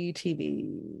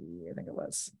 CTV. I think it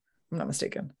was. I'm not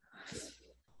mistaken.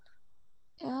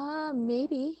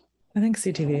 Maybe. I think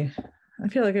CTV. I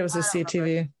feel like it was a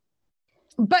CTV.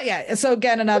 But yeah, so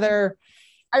again, another.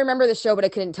 I remember the show, but I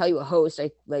couldn't tell you a host.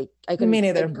 I couldn't. Me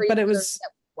neither. But it was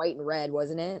white and red,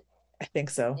 wasn't it? I think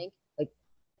so. Like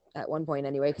at one point,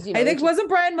 anyway. Because I think wasn't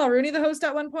Brian Mulroney the host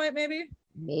at one point?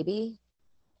 Maybe.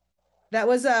 That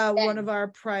was one of our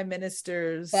prime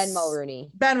ministers. Ben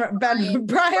Mulroney. Brian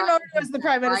Mulroney was the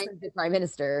prime minister. Brian's the prime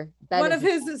minister. One of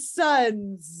his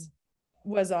sons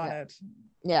was on it.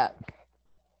 Yeah.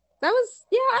 That was,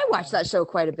 I watched that show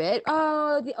quite a bit.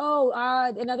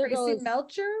 Another girl Tracy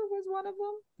Melcher was one of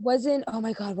them. Wasn't, oh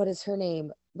my God, what is her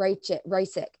name? Rysick.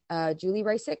 Julie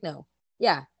Rysick? No.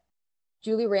 Yeah.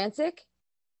 Julie Rancic?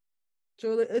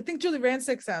 I think Julie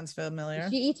Rancic sounds familiar.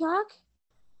 Was she E-Talk?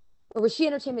 Or was she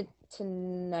Entertainment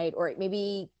Tonight? Or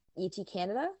maybe ET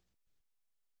Canada?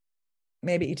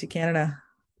 Maybe ET Canada.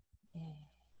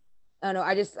 I don't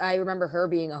know. I remember her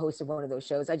being a host of one of those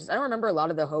shows. I don't remember a lot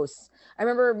of the hosts. I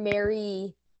remember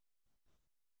Mary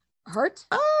Hart.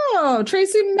 Oh,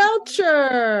 Tracy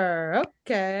Melcher.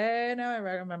 Okay, now I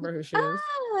remember who she is.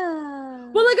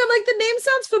 Well, like I'm like the name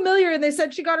sounds familiar, and they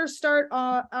said she got her start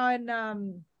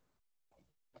on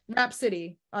Rap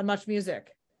City on Much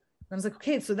Music. And I was like,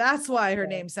 okay, so that's why her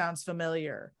name sounds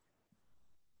familiar.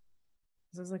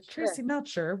 So I was like, Tracy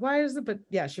Melcher. Why is it? But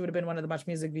yeah, she would have been one of the Much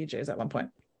Music VJs at one point.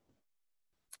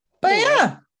 But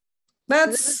yeah,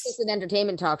 that's just an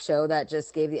entertainment talk show that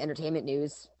just gave the entertainment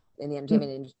news in the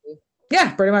entertainment industry.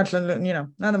 Yeah, pretty much.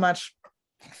 Not much.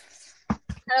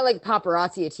 Kind of like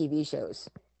paparazzi of TV shows.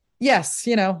 Yes,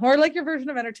 or like your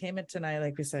version of Entertainment Tonight,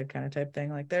 like we said, kind of type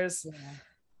thing. Like there's,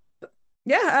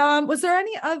 was there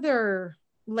any other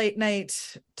late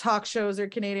night talk shows or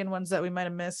Canadian ones that we might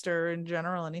have missed, or in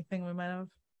general, anything we might have?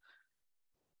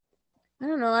 I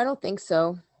don't know. I don't think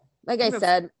so. Like I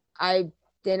said, I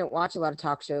didn't watch a lot of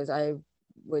talk shows. I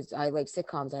liked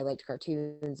sitcoms. I liked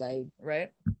cartoons.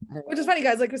 Which is funny,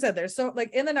 guys. Like we said, there's so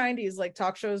like in the 90s, like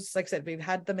talk shows, like I said, we've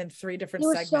had them in 3 different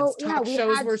segments. Talk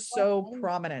shows were so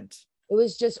prominent. It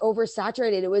was just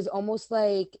oversaturated. It was almost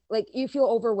like you feel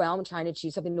overwhelmed trying to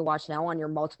choose something to watch now on your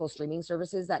multiple streaming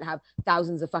services that have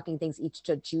thousands of fucking things each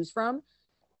to choose from.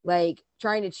 Like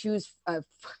trying to choose a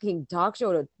fucking talk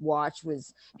show to watch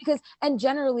was and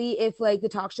generally if like the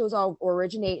talk shows all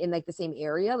originate in like the same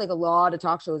area, like a lot of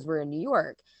talk shows were in New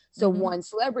York. So one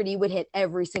celebrity would hit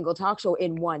every single talk show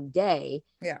in one day.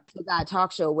 Yeah. So that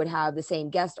talk show would have the same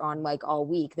guest on like all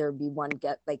week. There would be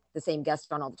the same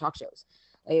guest on all the talk shows.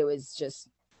 It was just,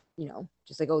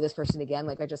 just like, oh, this person again.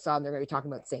 Like I just saw them, they're going to be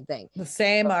talking about the same thing. The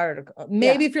same article.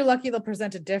 Maybe if you're lucky, they'll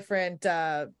present a different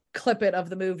clip of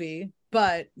the movie.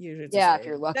 But usually if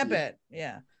you're lucky. Snippet.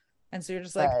 Yeah. And so you're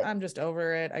just like, I'm just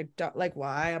over it. I don't like,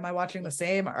 why am I watching the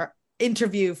same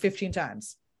interview 15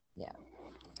 times? Yeah.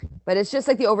 But it's just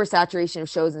like the oversaturation of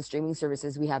shows and streaming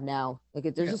services we have now.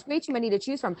 Like there's just way too many to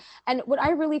choose from. And what I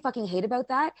really fucking hate about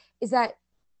that is that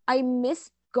I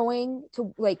miss going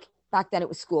to, like, back then it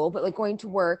was school, but like going to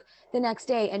work the next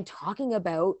day and talking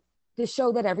about the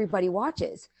show that everybody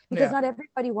watches, because not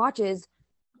everybody watches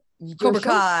Cobra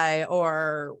Kai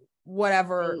or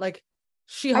whatever, like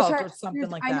She-Hulk or something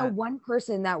like that. I know one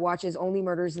person that watches Only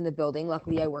Murders in the Building.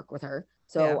 Luckily I work with her,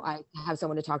 so I have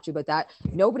someone to talk to about that.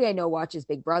 Nobody I know watches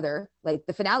Big Brother. Like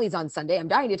the finale's on Sunday. I'm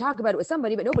dying to talk about it with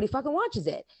somebody, but nobody fucking watches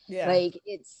it. Like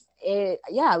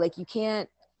like you can't.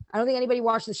 I don't think anybody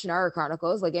watched the Shannara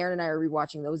Chronicles. Like Aaron and I are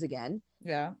rewatching those again.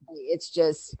 Yeah. It's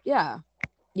just, yeah,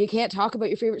 you can't talk about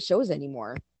your favorite shows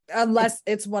anymore. Unless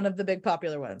it's one of the big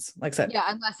popular ones, like I said. Yeah,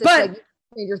 unless it's like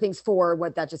Stranger Things 4,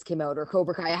 what that just came out, or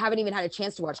Cobra Kai. I haven't even had a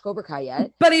chance to watch Cobra Kai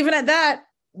yet. But even at that,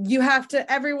 you have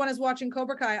to, everyone is watching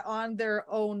Cobra Kai on their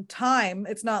own time.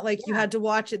 It's not like you had to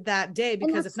watch it that day,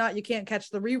 because if not, you can't catch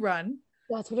the rerun.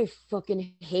 That's what I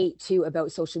fucking hate too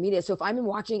about social media. So if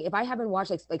I haven't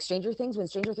watched like Stranger Things, when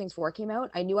Stranger Things 4 came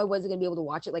out, I knew I wasn't gonna be able to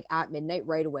watch it like at midnight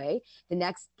right away. The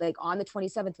next, like on the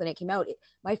 27th when it came out,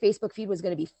 my Facebook feed was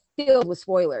gonna be filled with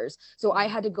spoilers. So I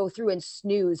had to go through and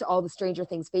snooze all the Stranger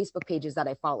Things Facebook pages that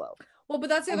I follow. Well, but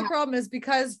that's the other problem, is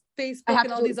because Facebook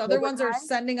and all these other ones are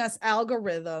sending us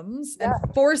algorithms and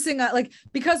forcing us, like,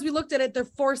 because we looked at it, they're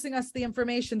forcing us the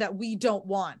information that we don't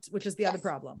want, which is the other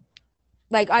problem.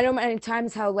 Like, I don't know many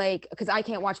times how, like, because I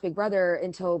can't watch Big Brother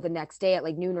until the next day at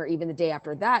like noon, or even the day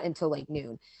after that until like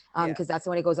noon, because that's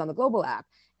when it goes on the Global app.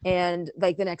 And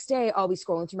like the next day, I'll be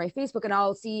scrolling through my Facebook and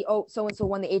I'll see, oh, so and so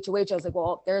won the HOH. I was like,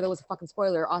 well, there was a fucking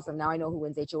spoiler. Awesome. Now I know who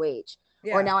wins HOH.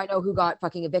 Yeah. Or now I know who got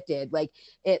fucking evicted. Like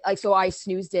it, like, so I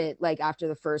snoozed it like after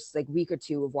the first like week or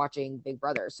two of watching Big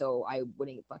Brother, so I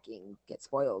wouldn't fucking get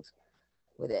spoiled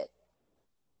with it.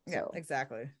 Yeah, so,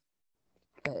 exactly.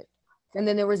 But and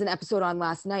then there was an episode on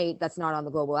last night that's not on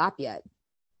the Global app yet.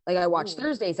 Like I watched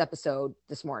Thursday's episode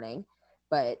this morning,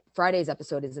 but Friday's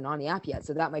episode isn't on the app yet.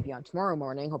 So that might be on tomorrow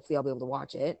morning. Hopefully I'll be able to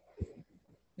watch it.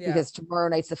 Yeah. Because tomorrow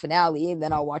night's the finale, and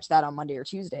then I'll watch that on Monday or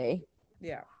Tuesday.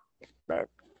 Yeah. But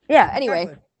yeah, anyway,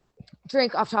 exactly.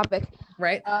 Drink off topic.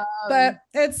 Right. But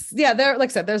it's, yeah, there, like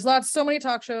I said, there's so many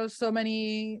talk shows, so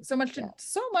much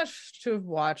to have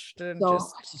watched, and so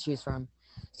much to choose from.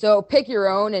 So pick your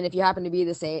own, and if you happen to be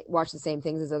watch the same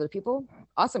things as other people,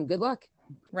 awesome, good luck.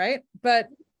 Right. But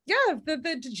yeah,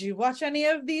 did you watch any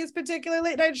of these particular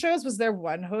late night shows? Was there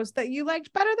one host that you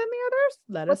liked better than the others?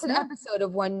 Let us know. What's an episode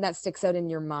of one that sticks out in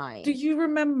your mind? Do you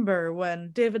remember when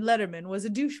David Letterman was a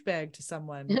douchebag to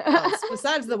someone else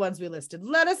besides the ones we listed?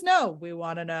 Let us know. We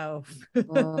want to know.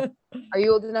 Are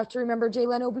you old enough to remember Jay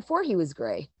Leno before he was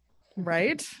gray?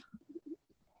 Right.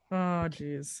 Oh,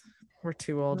 geez. We're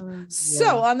too old.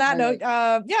 So on that note,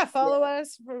 follow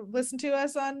us, listen to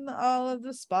us on all of the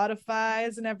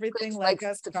Spotify's and everything. Like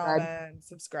us, comment,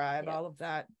 subscribe, all of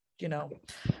that,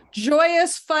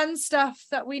 joyous, fun stuff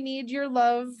that we need your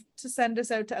love to send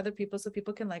us out to other people so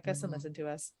people can like us and listen to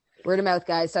us. Word of mouth,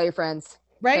 guys. Tell your friends.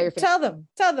 Right? Tell them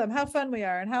how fun we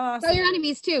are and how awesome. Tell your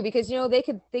enemies too, because they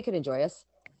could enjoy us.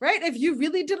 Right? If you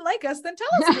really didn't like us, then tell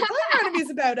your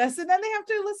enemies about us, and then they have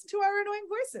to listen to our annoying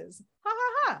voices. Ha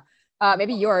ha ha.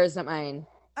 Maybe yours, not mine.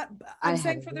 I'm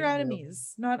saying for their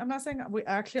enemies. I'm not saying we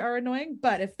actually are annoying,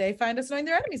 but if they find us annoying,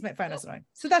 their enemies might find us annoying.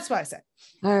 So that's why I say.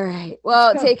 All right.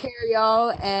 Well, take care,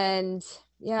 y'all. And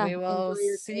yeah, we will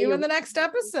see you in the next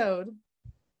episode.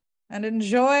 And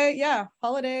enjoy,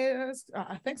 holidays,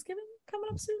 Thanksgiving coming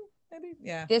up soon, maybe.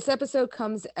 Yeah. This episode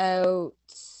comes out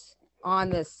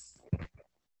on this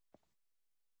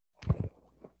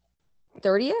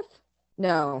 30th?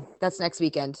 No, that's next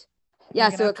weekend. Yeah,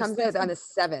 so it comes out on the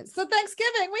 7th. So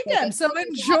Thanksgiving weekend. So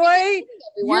enjoy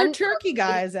your turkey,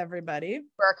 guys, everybody.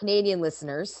 For our Canadian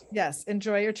listeners. Yes,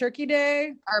 enjoy your turkey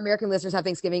day. Our American listeners have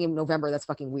Thanksgiving in November. That's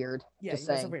fucking weird. Yeah,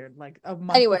 that's weird. Like a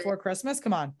month before Christmas.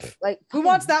 Come on. Like, who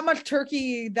wants that much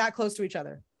turkey that close to each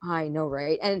other? I know,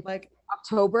 right? And like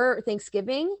October,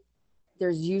 Thanksgiving,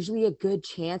 there's usually a good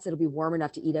chance it'll be warm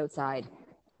enough to eat outside.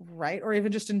 Right, or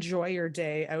even just enjoy your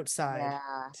day outside.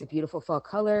 Yeah, the beautiful fall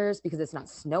colors, because it's not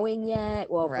snowing yet.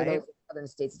 Well, for those southern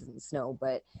states, it doesn't snow,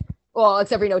 but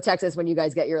except for Texas, when you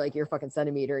guys get your fucking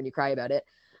centimeter and you cry about it.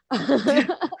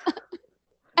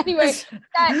 Anyway,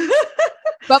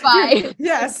 bye-bye.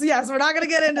 Yes, we're not gonna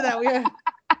get into that.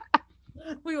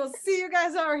 We will see you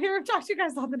guys over here. Talk to you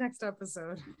guys on the next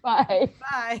episode. Bye.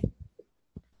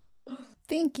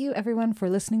 Thank you, everyone, for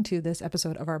listening to this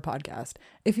episode of our podcast.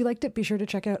 If you liked it, be sure to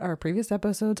check out our previous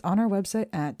episodes on our website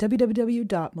at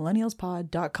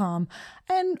www.millennialspod.com.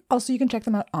 And also you can check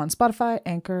them out on Spotify,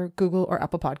 Anchor, Google, or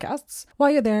Apple Podcasts.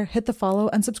 While you're there, hit the follow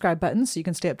and subscribe buttons so you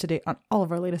can stay up to date on all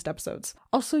of our latest episodes.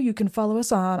 Also, you can follow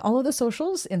us on all of the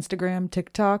socials, Instagram,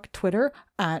 TikTok, Twitter,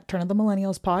 at Turn of the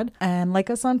Millennials Pod, and like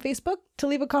us on Facebook to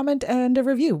leave a comment and a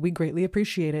review. We greatly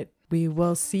appreciate it. We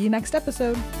will see you next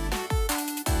episode.